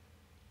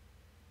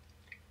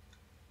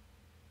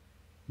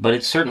 But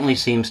it certainly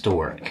seems to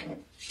work.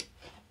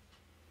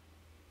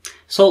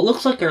 So it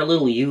looks like our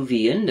little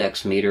UV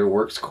index meter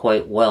works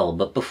quite well,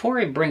 but before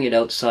I bring it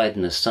outside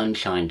in the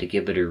sunshine to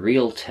give it a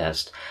real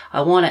test,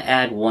 I want to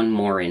add one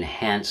more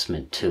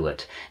enhancement to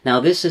it. Now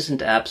this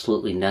isn't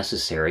absolutely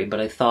necessary, but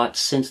I thought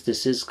since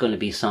this is going to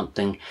be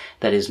something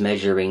that is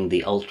measuring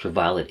the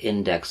ultraviolet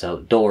index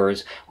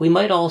outdoors, we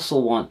might also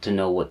want to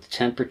know what the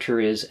temperature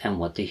is and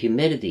what the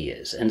humidity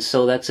is. And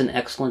so that's an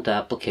excellent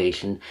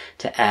application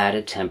to add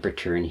a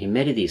temperature and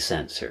humidity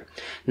sensor.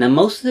 Now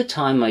most of the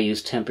time I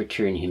use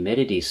temperature and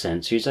humidity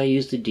sensors, I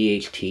use the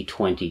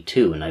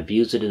DHT22, and I've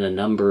used it in a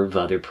number of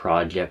other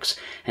projects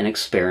and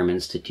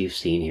experiments that you've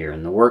seen here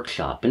in the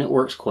workshop, and it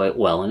works quite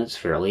well and it's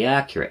fairly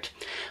accurate.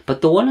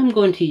 But the one I'm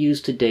going to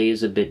use today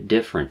is a bit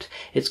different.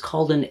 It's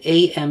called an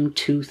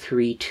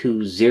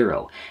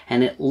AM2320,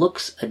 and it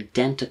looks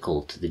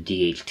identical to the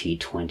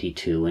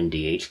DHT22 and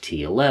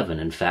DHT11.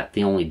 In fact,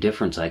 the only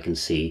difference I can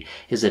see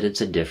is that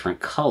it's a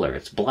different color.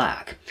 It's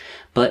black.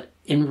 But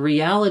in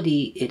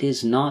reality, it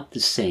is not the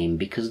same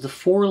because the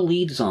 4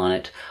 leads on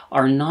it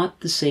are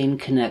not the same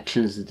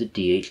connections that the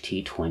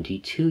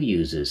DHT22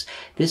 uses.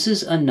 This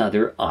is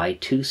another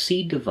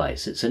I2C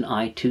device. It's an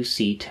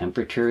I2C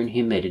temperature and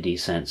humidity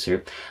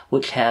sensor,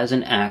 which has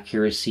an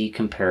accuracy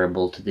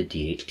comparable to the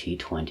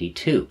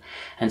DHT22.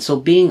 And so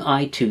being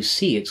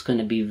I2C, it's going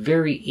to be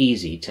very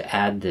easy to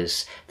add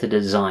this to the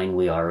design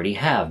we already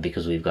have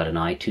because we've got an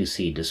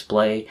I2C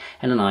display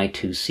and an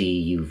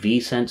I2C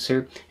UV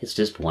sensor. It's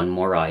just one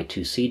more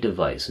I2C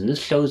device. And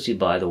this shows you,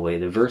 by the way,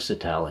 the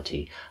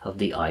versatility of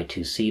the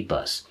I2C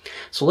bus.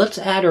 So let's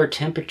add our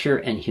temperature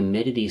and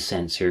humidity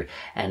sensor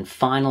and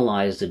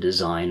finalize the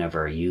design of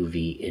our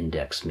UV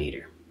index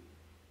meter.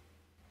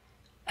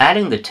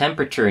 Adding the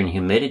temperature and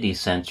humidity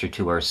sensor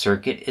to our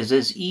circuit is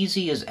as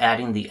easy as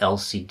adding the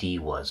LCD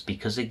was,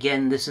 because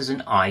again, this is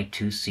an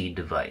I2C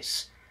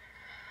device.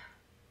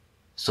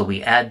 So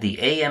we add the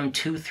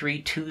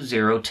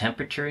AM2320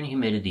 temperature and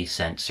humidity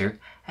sensor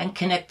and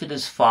connect it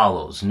as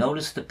follows.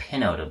 Notice the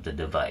pinout of the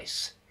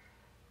device.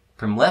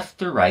 From left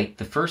to right,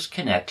 the first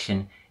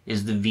connection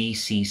is the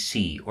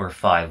VCC or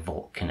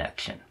 5-volt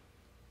connection.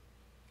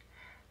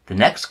 The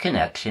next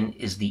connection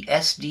is the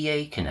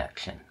SDA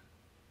connection.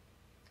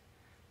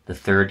 The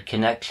third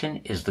connection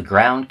is the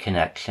ground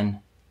connection,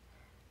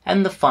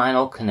 and the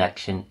final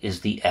connection is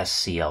the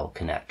SCL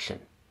connection.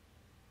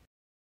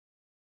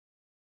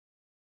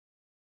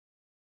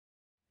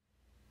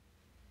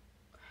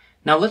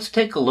 Now let's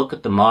take a look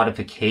at the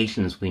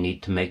modifications we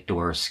need to make to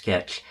our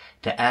sketch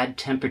to add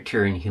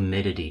temperature and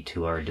humidity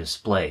to our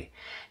display.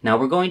 Now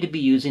we're going to be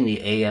using the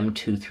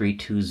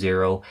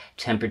AM2320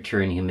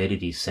 temperature and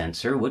humidity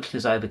sensor, which,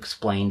 as I've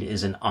explained,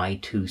 is an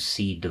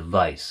I2C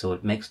device. So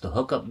it makes the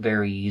hookup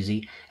very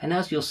easy, and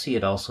as you'll see,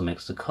 it also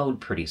makes the code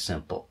pretty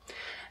simple.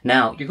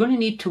 Now, you're going to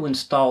need to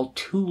install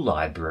 2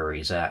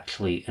 libraries,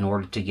 actually, in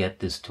order to get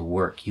this to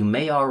work. You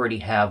may already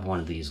have one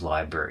of these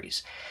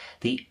libraries.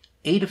 The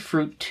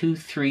Adafruit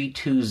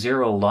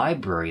 2320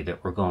 library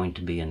that we're going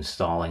to be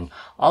installing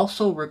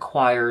also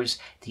requires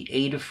the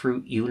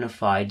Adafruit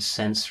Unified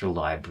Sensor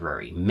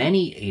Library.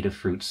 Many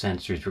Adafruit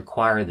sensors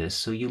require this,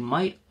 so you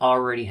might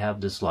already have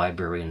this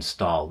library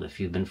installed. If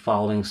you've been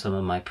following some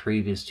of my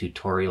previous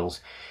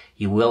tutorials,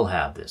 you will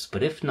have this.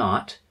 But if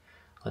not,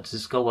 let's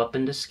just go up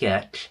into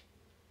Sketch,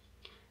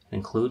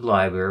 include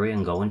Library,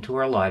 and go into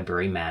our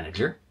Library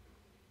Manager.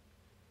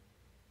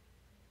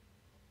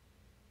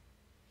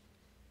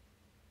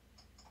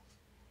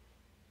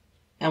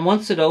 And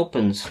once it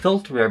opens,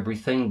 filter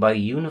everything by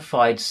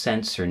Unified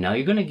Sensor. Now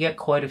you're going to get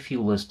quite a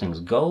few listings.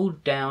 Go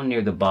down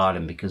near the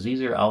bottom because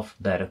these are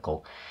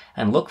alphabetical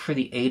and look for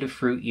the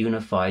Adafruit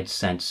Unified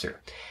Sensor.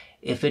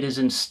 If it is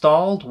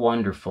installed,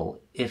 wonderful.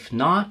 If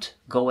not,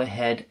 go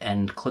ahead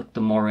and click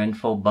the More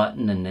Info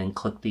button and then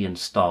click the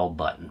Install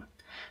button.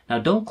 Now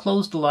don't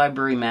close the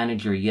Library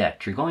Manager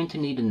yet. You're going to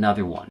need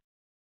another one.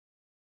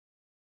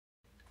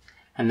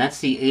 And that's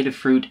the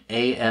Adafruit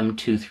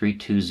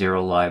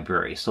AM2320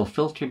 library. So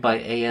filter by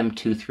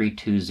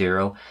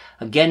AM2320.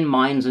 Again,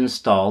 mine's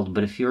installed,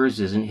 but if yours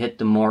isn't, hit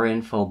the More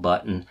Info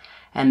button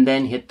and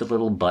then hit the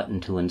little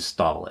button to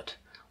install it.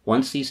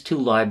 Once these 2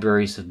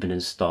 libraries have been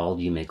installed,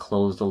 you may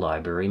close the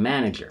Library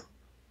Manager.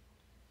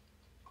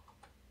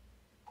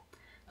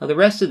 Now the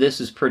rest of this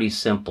is pretty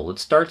simple. It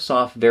starts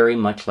off very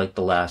much like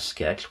the last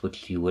sketch,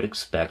 which you would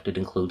expect. It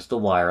includes the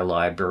wire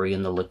library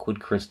and the liquid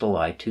crystal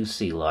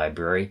I2C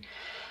library,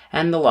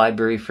 and the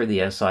library for the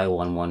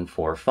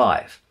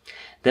SI1145.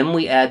 Then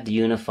we add the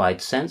Unified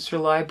Sensor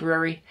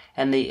Library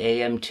and the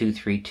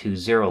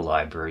AM2320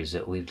 libraries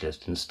that we've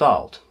just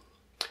installed.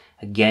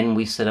 Again,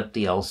 we set up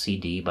the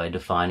LCD by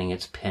defining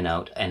its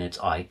pinout and its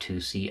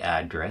I2C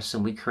address,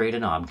 and we create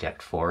an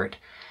object for it.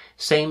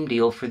 Same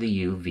deal for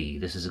the UV.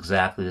 This is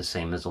exactly the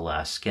same as the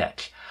last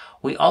sketch.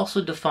 We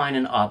also define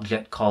an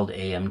object called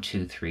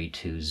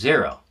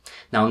AM2320.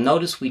 Now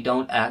notice we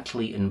don't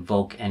actually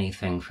invoke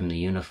anything from the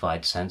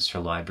Unified Sensor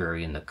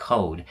Library in the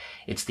code.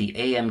 It's the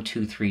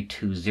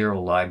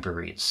AM2320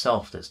 library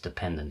itself that's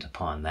dependent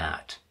upon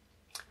that.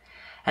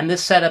 And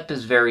this setup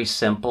is very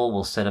simple.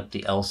 We'll set up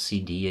the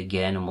LCD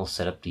again, and we'll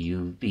set up the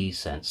UV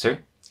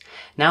sensor.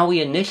 Now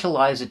we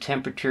initialize a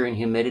temperature and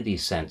humidity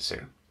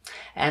sensor.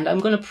 And I'm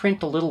going to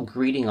print a little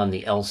greeting on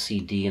the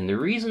LCD, and the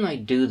reason I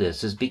do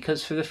this is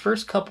because for the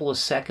first couple of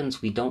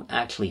seconds we don't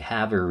actually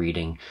have a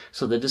reading,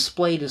 so the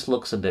display just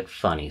looks a bit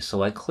funny.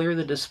 So I clear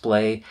the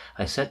display,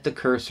 I set the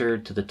cursor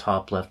to the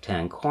top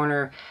left-hand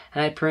corner,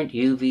 and I print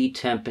UV,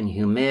 temp, and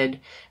humid.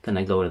 Then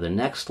I go to the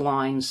next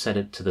line, set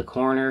it to the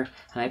corner,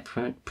 and I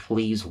print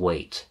please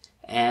wait.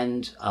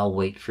 And I'll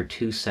wait for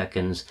 2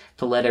 seconds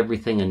to let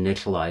everything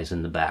initialize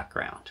in the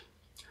background.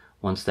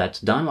 Once that's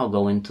done, I'll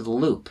go into the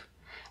loop.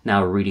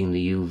 Now reading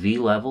the UV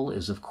level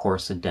is of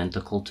course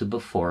identical to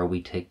before.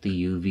 We take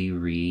the UV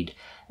read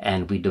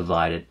and we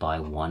divide it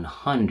by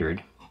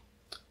 100.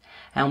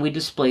 And we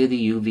display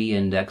the UV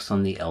index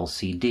on the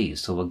LCD.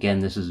 So again,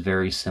 this is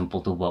very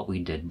simple to what we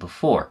did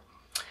before.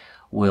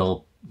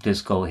 We'll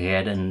just go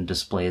ahead and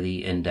display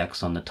the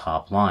index on the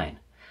top line.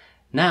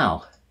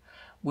 Now,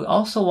 we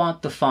also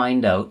want to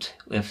find out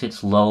if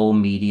it's low,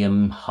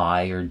 medium,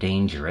 high, or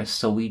dangerous.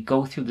 So we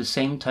go through the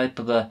same type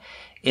of a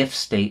if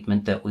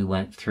statement that we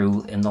went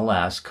through in the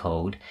last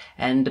code,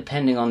 and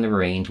depending on the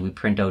range we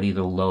print out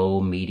either low,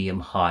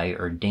 medium, high,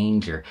 or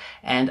danger.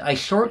 And I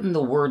shorten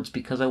the words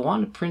because I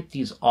want to print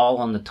these all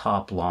on the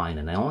top line,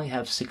 and I only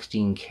have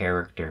 16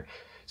 character,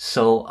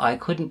 so I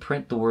couldn't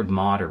print the word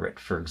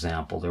moderate, for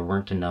example. There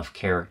weren't enough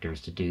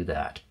characters to do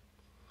that.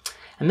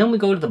 And then we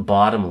go to the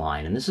bottom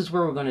line, and this is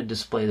where we're going to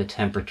display the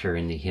temperature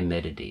and the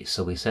humidity.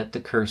 So we set the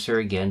cursor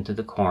again to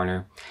the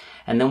corner,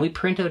 and then we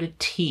print out a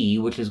T,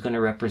 which is going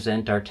to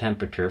represent our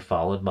temperature,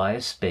 followed by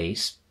a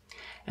space.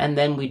 And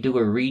then we do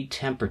a read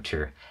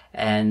temperature,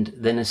 and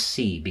then a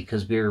C,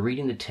 because we are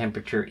reading the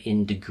temperature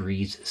in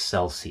degrees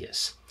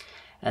Celsius.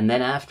 And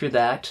then after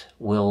that,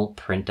 we'll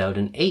print out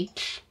an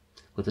H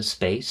with a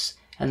space,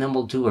 and then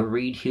we'll do a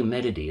read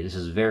humidity. This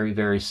is very,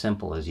 very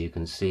simple, as you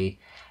can see.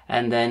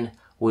 And then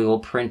we will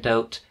print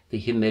out the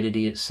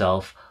humidity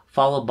itself,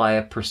 followed by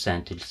a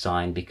percentage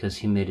sign, because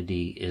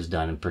humidity is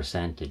done in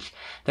percentage.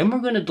 Then we're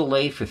going to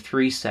delay for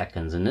 3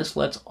 seconds, and this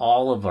lets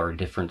all of our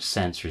different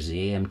sensors,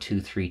 the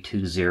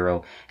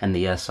AM2320 and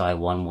the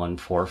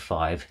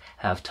SI1145,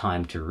 have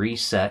time to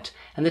reset,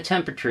 and the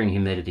temperature and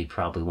humidity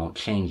probably won't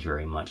change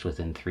very much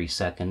within 3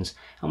 seconds,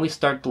 and we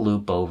start the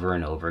loop over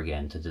and over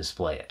again to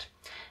display it.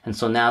 And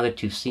so now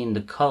that you've seen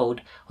the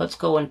code, let's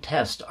go and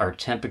test our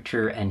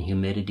temperature and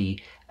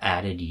humidity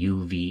added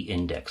UV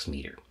index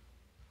meter.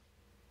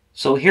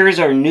 So here's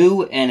our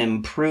new and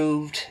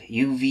improved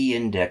UV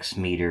index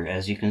meter.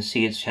 As you can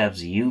see, it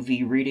has the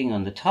UV reading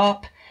on the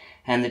top,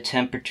 and the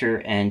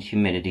temperature and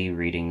humidity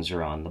readings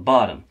are on the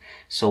bottom.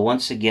 So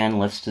once again,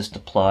 let's just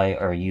apply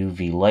our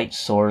UV light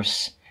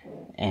source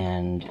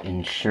and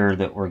ensure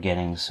that we're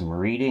getting some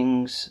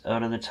readings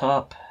out of the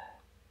top.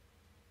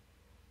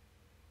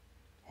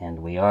 And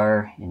we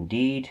are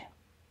indeed.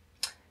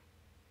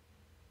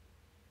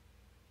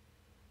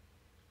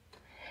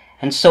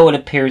 And so it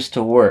appears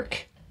to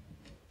work.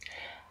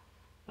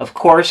 Of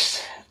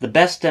course, the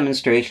best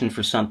demonstration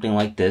for something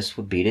like this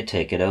would be to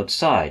take it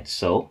outside.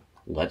 So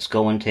let's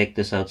go and take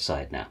this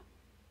outside now.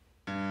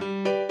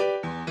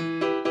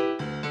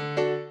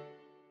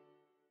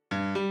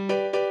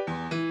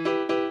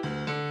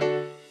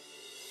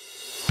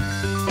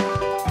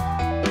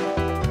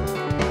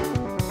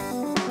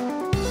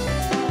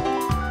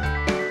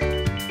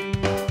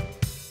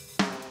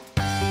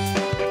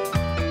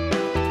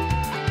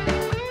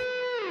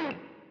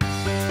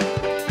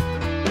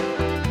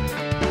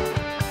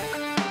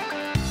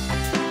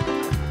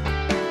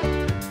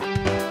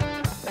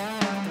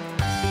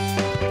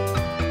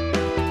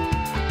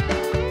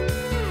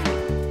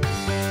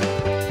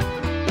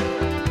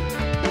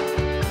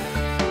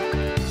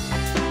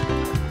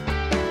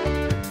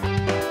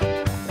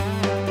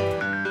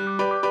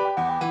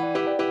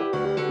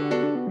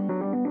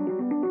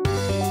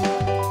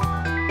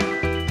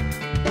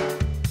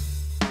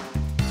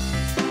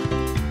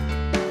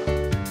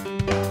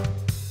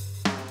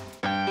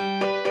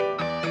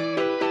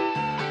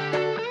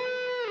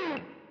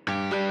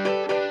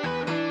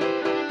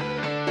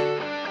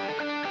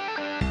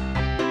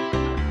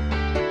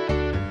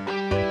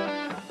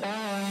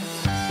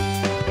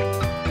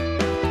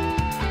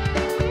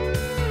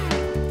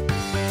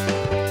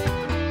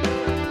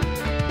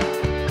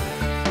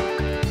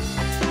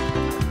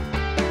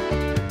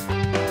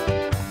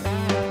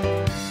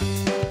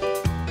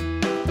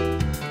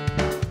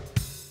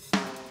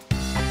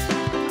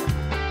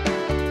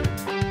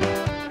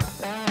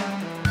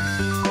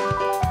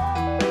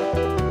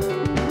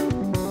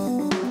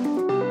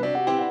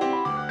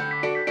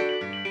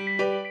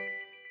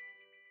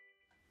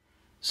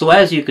 So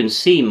as you can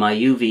see, my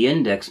UV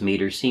index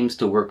meter seems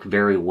to work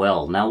very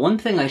well. Now, one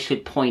thing I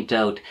should point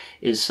out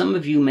is some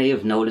of you may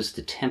have noticed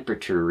the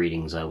temperature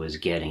readings I was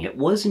getting. It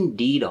was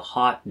indeed a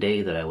hot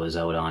day that I was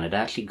out on. It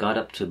actually got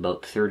up to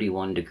about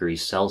 31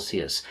 degrees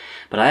Celsius.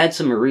 But I had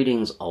some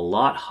readings a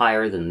lot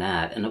higher than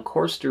that. And of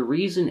course, the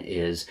reason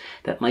is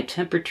that my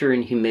temperature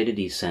and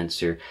humidity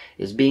sensor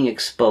is being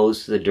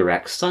exposed to the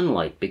direct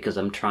sunlight because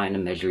I'm trying to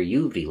measure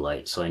UV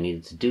light, so I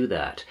needed to do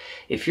that.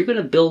 If you're going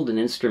to build an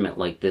instrument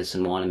like this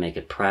and want to make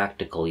it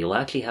practical. You'll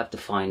actually have to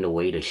find a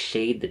way to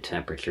shade the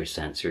temperature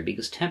sensor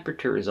because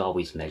temperature is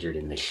always measured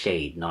in the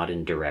shade, not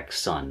in direct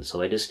sun.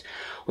 So I just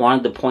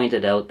wanted to point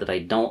it out that I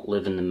don't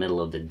live in the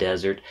middle of the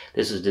desert.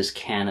 This is just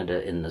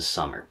Canada in the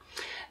summer.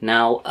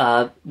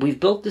 Now, we've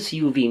built this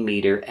UV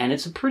meter, and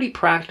it's a pretty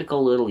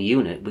practical little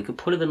unit. We could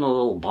put it in a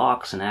little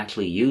box and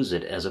actually use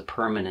it as a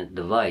permanent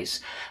device.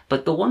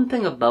 But the one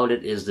thing about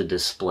it is the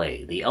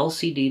display. The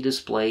LCD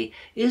display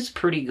is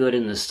pretty good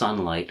in the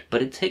sunlight,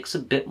 but it takes a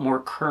bit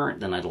more current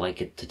than I'd like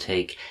it to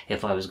take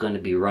if I was going to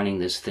be running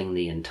this thing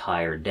the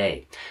entire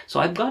day. So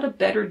I've got a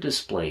better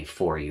display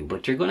for you,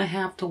 but you're going to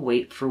have to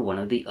wait for one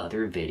of the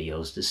other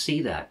videos to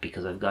see that,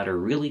 because I've got a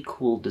really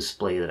cool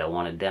display that I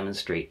want to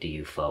demonstrate to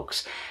you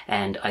folks.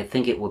 And I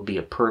think it would be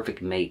a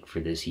perfect mate for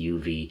this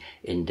UV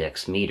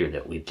index meter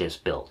that we've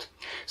just built.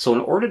 So in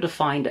order to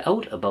find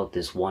out about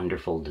this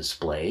wonderful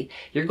display,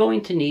 you're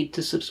going to need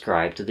to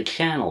subscribe to the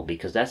channel,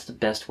 because that's the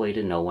best way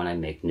to know when I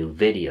make new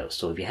videos.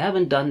 So if you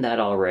haven't done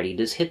that already,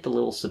 just hit the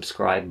little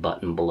subscribe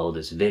button below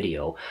this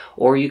video,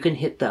 or you can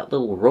hit that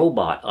little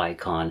robot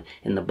icon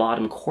in the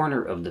bottom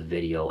corner of the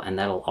video, and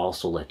that'll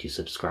also let you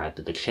subscribe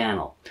to the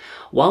channel.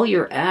 While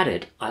you're at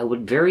it, I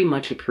would very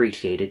much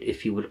appreciate it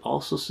if you would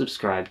also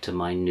subscribe to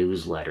my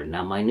newsletter.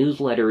 Now, my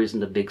newsletter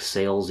isn't a big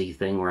salesy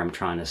thing where I'm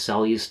trying to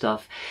sell you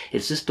stuff.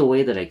 It's just a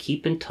way that I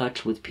keep in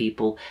touch with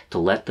people to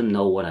let them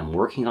know what I'm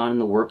working on in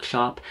the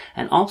workshop,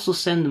 and also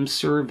send them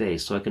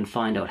surveys so I can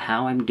find out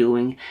how I'm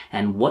doing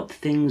and what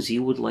things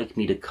you would like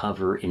me to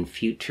cover in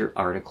future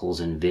articles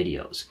and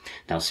videos.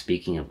 Now,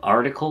 speaking of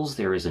articles,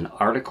 there is an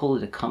article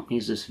that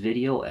accompanies this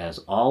video as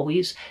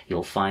always.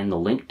 You'll find the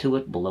link to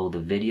it below the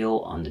video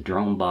on the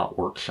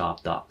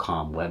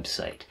dronebotworkshop.com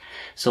website.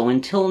 So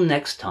until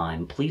next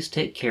time, please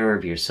take care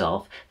of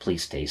yourself,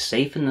 please stay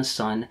safe in the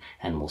sun,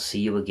 and we'll see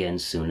you again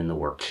soon in the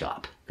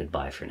workshop.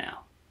 Goodbye for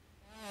now.